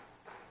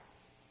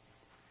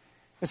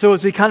 And so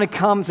as we kind of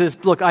come to this,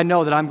 look, I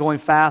know that I'm going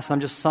fast,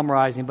 I'm just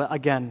summarizing, but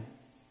again,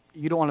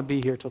 you don't want to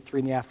be here till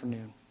 3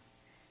 p.m.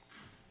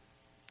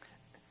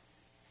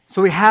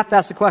 So we have to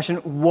ask the question,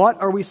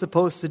 what are we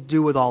supposed to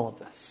do with all of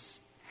this?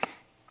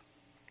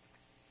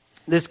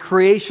 This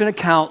creation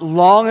account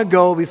long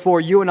ago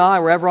before you and I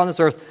were ever on this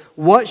earth,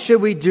 what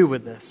should we do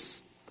with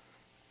this?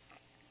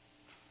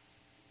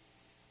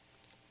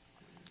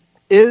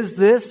 Is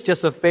this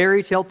just a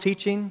fairy tale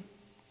teaching?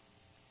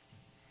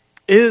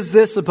 Is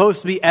this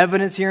supposed to be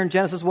evidence here in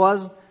Genesis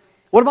was?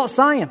 What about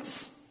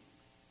science?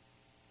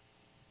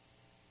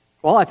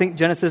 Well, I think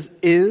Genesis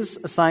is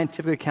a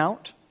scientific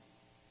account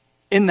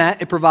in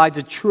that it provides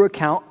a true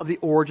account of the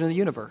origin of the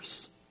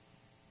universe.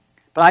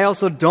 But I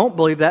also don't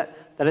believe that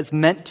it's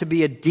meant to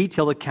be a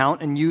detailed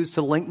account and used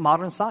to link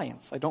modern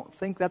science. I don't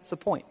think that's the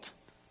point.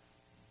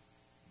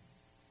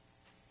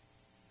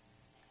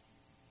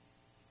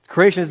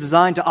 Creation is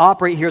designed to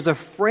operate here as a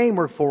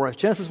framework for us.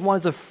 Genesis 1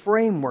 is a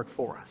framework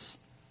for us.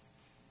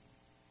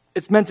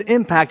 It's meant to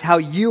impact how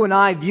you and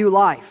I view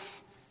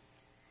life,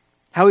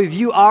 how we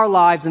view our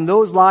lives and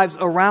those lives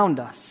around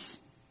us.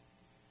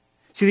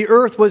 See, the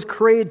earth was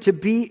created to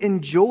be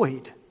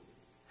enjoyed.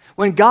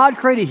 When God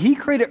created, he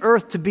created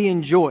earth to be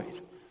enjoyed.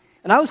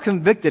 And I was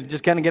convicted,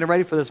 just kind of getting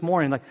ready for this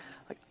morning,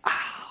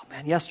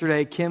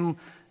 yesterday Kim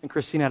and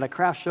Christina had a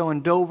craft show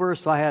in Dover,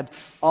 so I had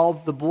all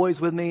the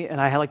boys with me, and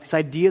I had like these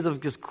ideas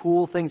of just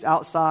cool things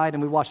outside,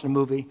 and we watched a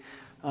movie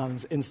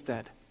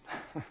instead.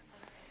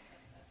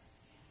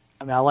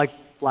 I mean, I like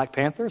Black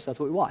Panther, so that's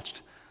what we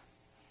watched.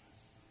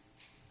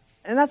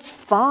 And that's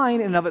fine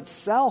in and of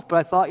itself, but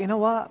I thought, you know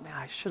what? Man,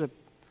 I should have,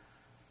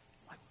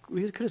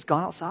 we could have just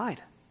gone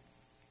outside.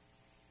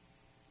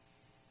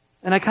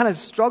 And I kind of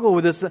struggle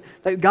with this,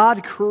 that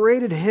God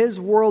created his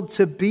world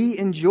to be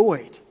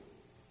enjoyed.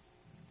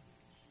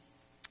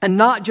 And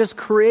not just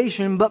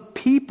creation, but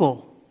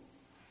people.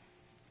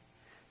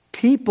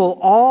 People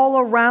all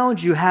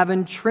around you have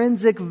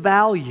intrinsic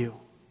value.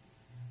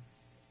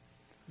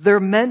 They're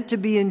meant to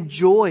be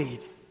enjoyed.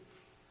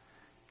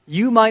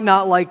 You might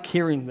not like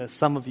hearing this,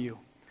 some of you.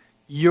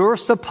 You're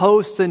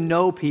supposed to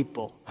know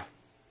people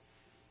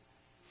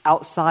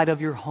outside of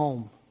your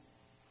home.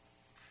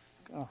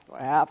 Oh, do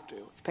I have to?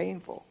 It's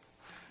painful.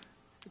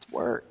 It's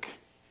work.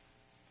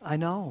 I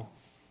know.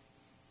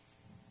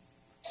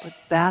 But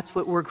that's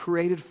what we're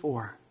created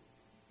for.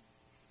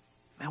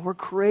 Man, we're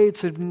created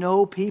to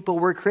know people.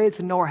 We're created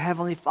to know our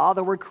Heavenly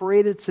Father. We're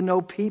created to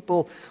know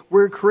people.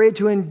 We're created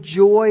to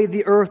enjoy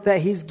the earth that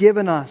he's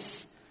given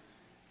us.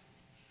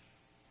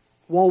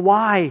 Well,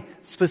 why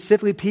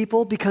specifically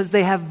people? Because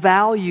they have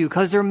value,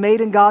 because they're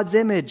made in God's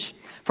image.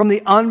 From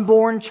the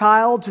unborn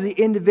child to the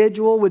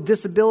individual with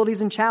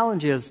disabilities and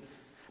challenges,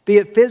 be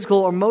it physical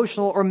or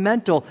emotional or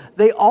mental,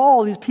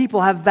 these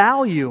people have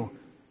value.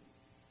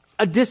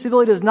 A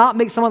disability does not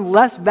make someone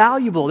less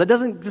valuable. That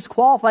doesn't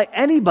disqualify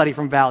anybody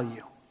from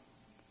value.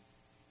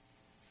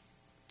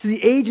 To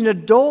the aged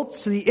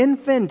adults, to the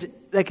infant,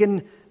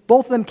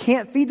 both of them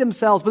can't feed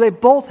themselves, but they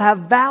both have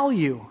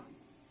value.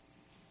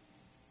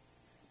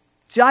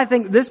 See, I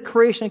think this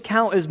creation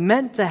account is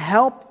meant to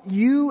help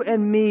you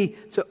and me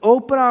to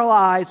open our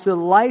eyes to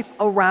life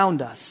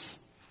around us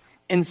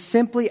and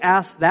simply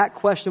ask that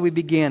question we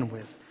began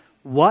with.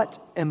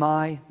 What am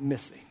I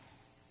missing?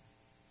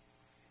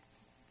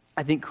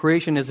 I think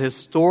creation is a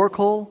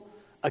historical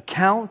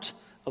account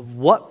of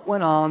what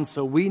went on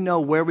so we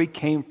know where we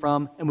came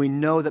from and we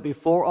know that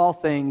before all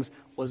things,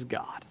 was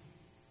God.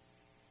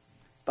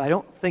 But I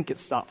don't think it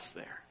stops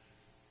there.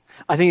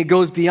 I think it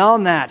goes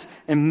beyond that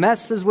and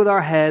messes with our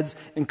heads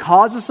and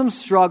causes some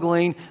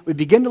struggling. We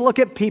begin to look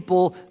at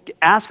people,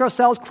 ask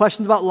ourselves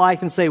questions about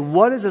life and say,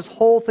 what is this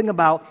whole thing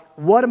about?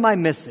 What am I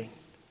missing?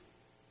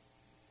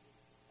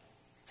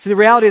 See, the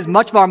reality is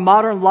much of our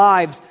modern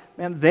lives,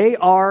 man, they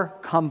are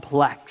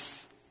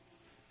complex.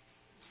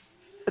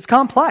 It's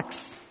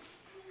complex.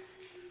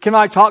 Kim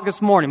and I talked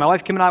this morning. My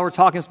wife Kim and I were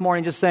talking this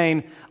morning just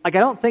saying, I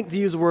don't think to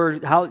use the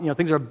word how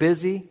things are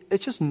busy.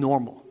 It's just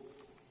normal.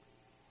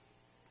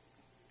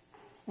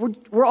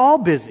 We're all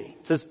busy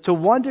to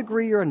one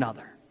degree or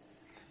another.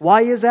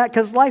 Why is that?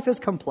 Because life is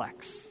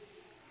complex.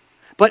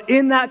 But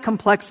in that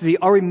complexity,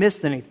 are we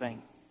missing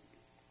anything?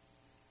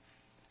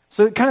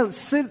 So kind of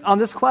sit on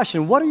this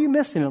question, what are you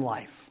missing in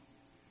life?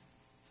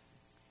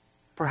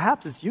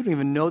 Perhaps it's you don't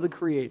even know the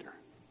Creator.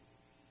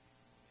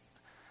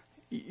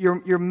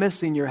 You're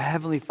missing your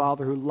Heavenly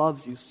Father who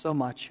loves you so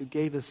much, who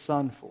gave His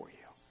Son for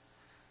you,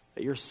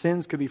 that your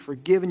sins could be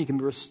forgiven, you can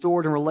be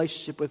restored in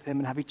relationship with Him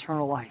and have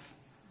eternal life.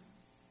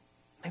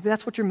 Maybe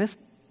that's what you're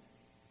missing.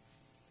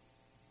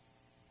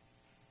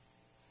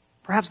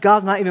 Perhaps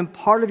God's not even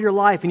part of your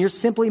life and you're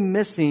simply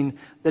missing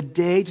the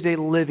day-to-day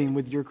living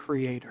with your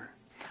Creator.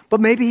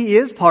 But maybe He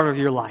is part of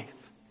your life.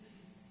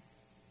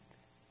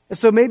 And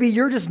so maybe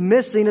you're just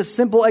missing a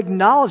simple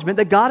acknowledgement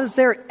that God is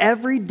there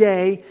every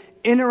day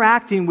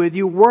interacting with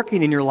you,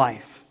 working in your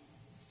life.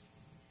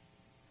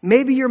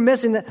 Maybe you're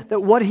missing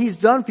that what He's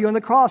done for you on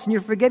the cross and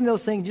you're forgetting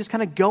those things, just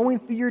kind of going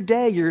through your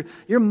day.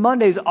 Your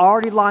Monday's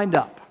already lined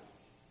up.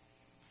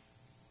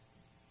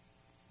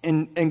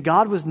 And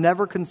God was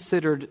never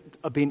considered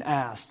of being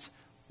asked,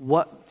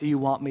 what do you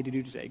want me to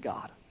do today,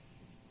 God?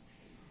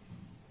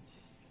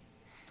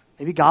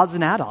 Maybe God's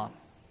an add-on.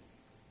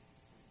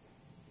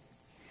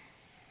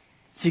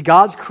 See,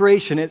 God's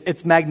creation,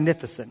 it's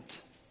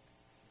magnificent.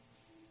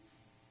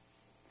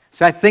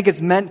 So I think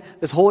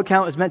this whole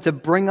account is meant to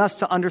bring us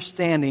to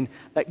understanding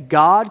that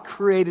God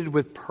created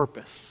with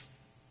purpose.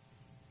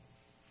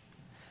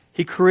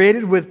 He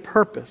created with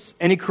purpose,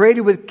 and He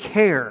created with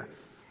care.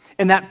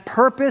 And that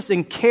purpose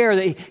and care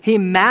that He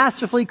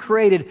masterfully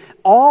created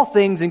all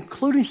things,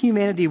 including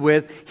humanity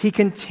with, He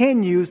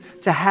continues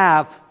to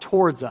have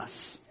towards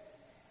us.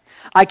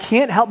 I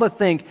can't help but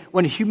think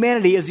when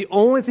humanity is the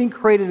only thing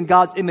created in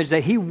God's image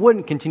that He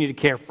wouldn't continue to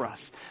care for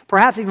us.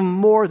 Perhaps even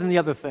more than the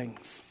other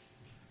things.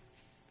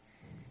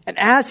 And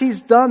as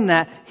He's done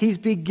that, He's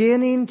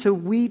beginning to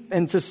weep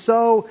and to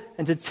sow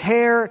and to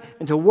tear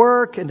and to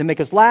work and to make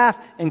us laugh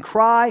and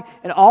cry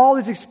and all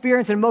these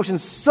experiences and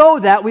emotions so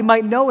that we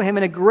might know Him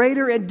in a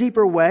greater and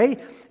deeper way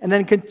and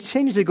then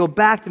continue to go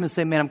back to Him and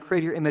say, man, I'm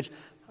creating your image.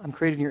 I'm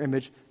creating your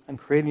image. I'm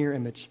creating your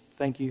image.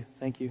 Thank you,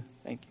 thank you,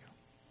 thank you.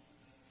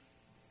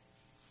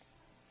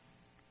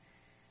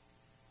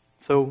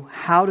 So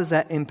how does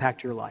that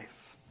impact your life?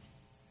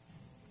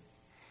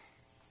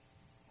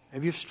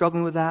 Maybe you're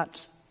struggling with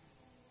that.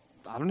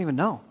 I don't even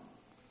know.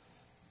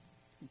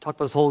 You talked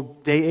about this whole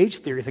day-age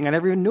theory thing I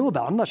never even knew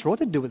about. I'm not sure what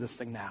to do with this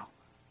thing now.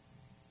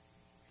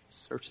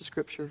 Search the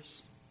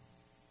Scriptures.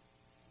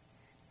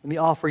 Let me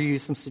offer you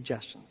some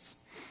suggestions.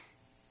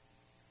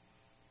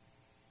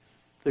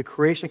 The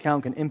creation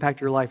account can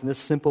impact your life in this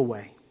simple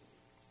way.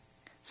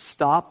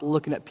 Stop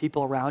looking at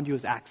people around you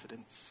as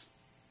accidents,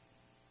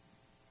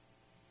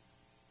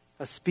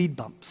 as speed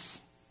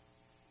bumps,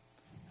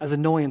 as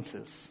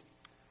annoyances,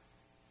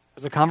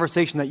 as a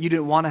conversation that you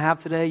didn't want to have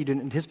today, you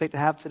didn't anticipate to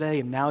have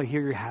today, and now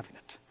here you're having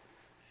it.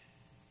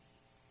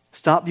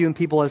 Stop viewing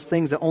people as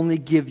things that only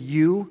give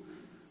you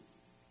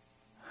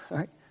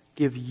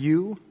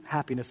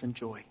happiness and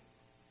joy.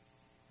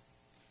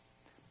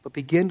 But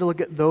begin to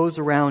look at those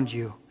around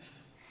you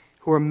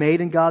who are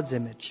made in God's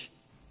image,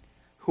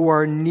 who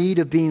are in need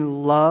of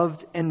being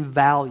loved and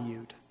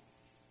valued,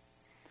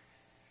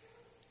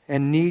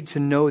 and need to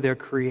know their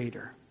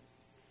Creator.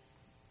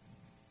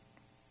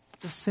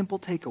 It's a simple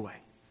takeaway.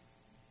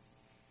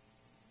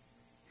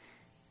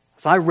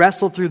 So I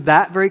wrestle through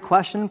that very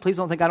question. Please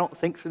don't think I don't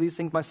think through these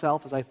things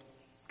myself as I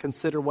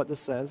consider what this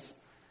says.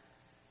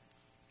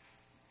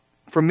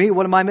 For me,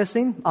 what am I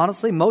missing?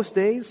 Honestly, most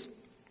days,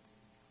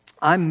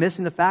 I'm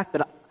missing the fact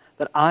that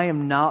I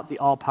am not the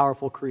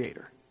all-powerful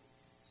Creator.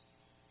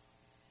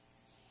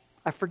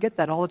 I forget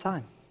that all the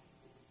time.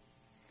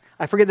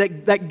 I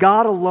forget that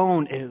God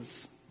alone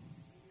is.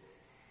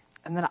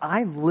 And that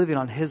I'm living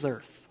on His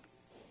earth.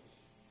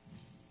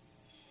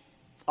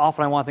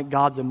 Often I want to think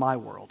God's in my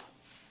world.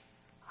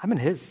 I'm in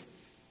His.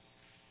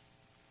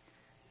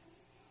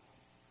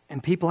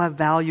 And people have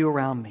value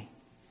around me.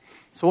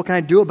 So what can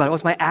I do about it?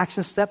 What's my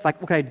action step? What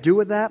can I do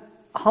with that?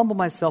 Humble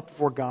myself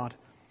before God.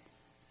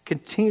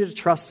 Continue to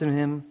trust in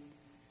Him.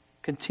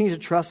 Continue to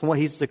trust in what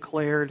He's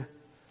declared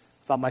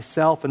about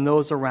myself and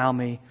those around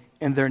me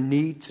and their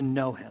need to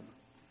know Him.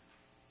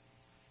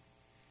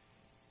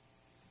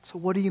 So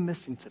what are you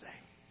missing today?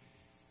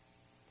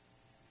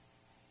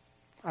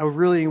 I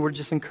really would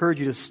just encourage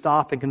you to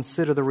stop and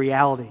consider the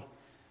reality.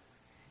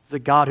 The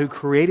God who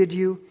created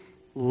you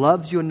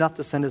loves you enough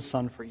to send His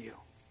Son for you.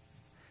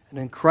 And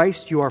in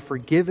Christ you are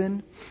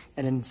forgiven,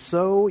 and in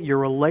so your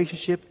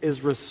relationship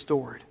is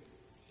restored.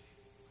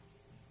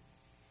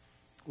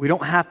 We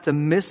don't have to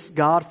miss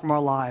God from our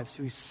lives.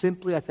 We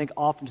simply, I think,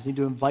 often just need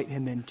to invite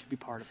Him in to be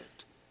part of it.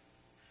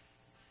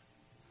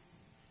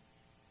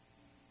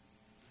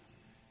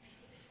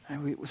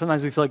 And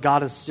sometimes we feel like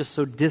God is just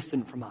so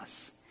distant from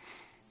us.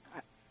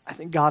 I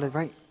think God is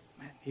right.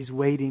 Man, He's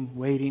waiting.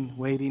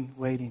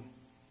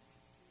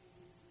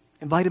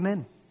 Invite Him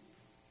in.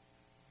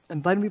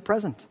 Invite Him to be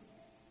present.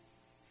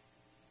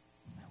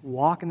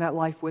 Walk in that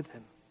life with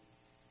Him.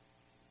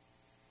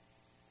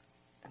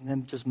 And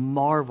then just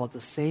marvel at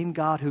the same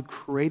God who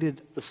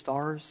created the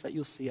stars that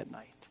you'll see at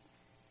night.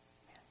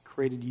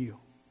 Created you.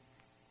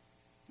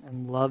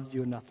 And loved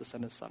you enough to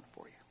send His Son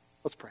for you.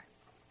 Let's pray.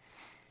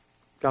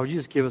 God, would you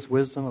just give us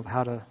wisdom of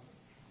how to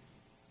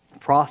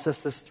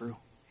process this through?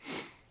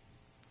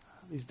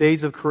 These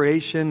days of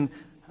creation,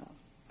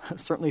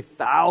 certainly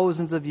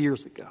thousands of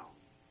years ago.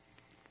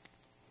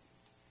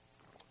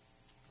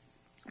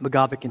 But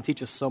God, it can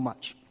teach us so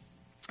much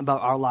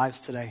about our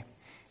lives today,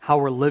 how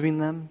we're living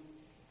them,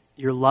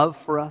 your love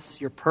for us,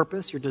 your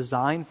purpose, your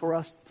design for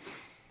us,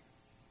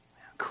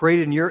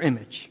 created in your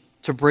image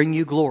to bring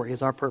you glory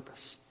is our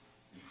purpose.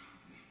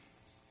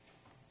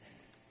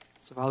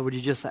 So, Father, would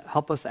you just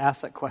help us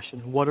ask that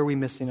question, what are we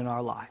missing in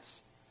our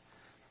lives?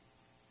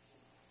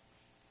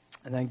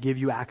 And then give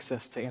you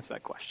access to answer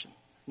that question.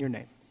 In your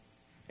name,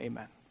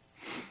 amen.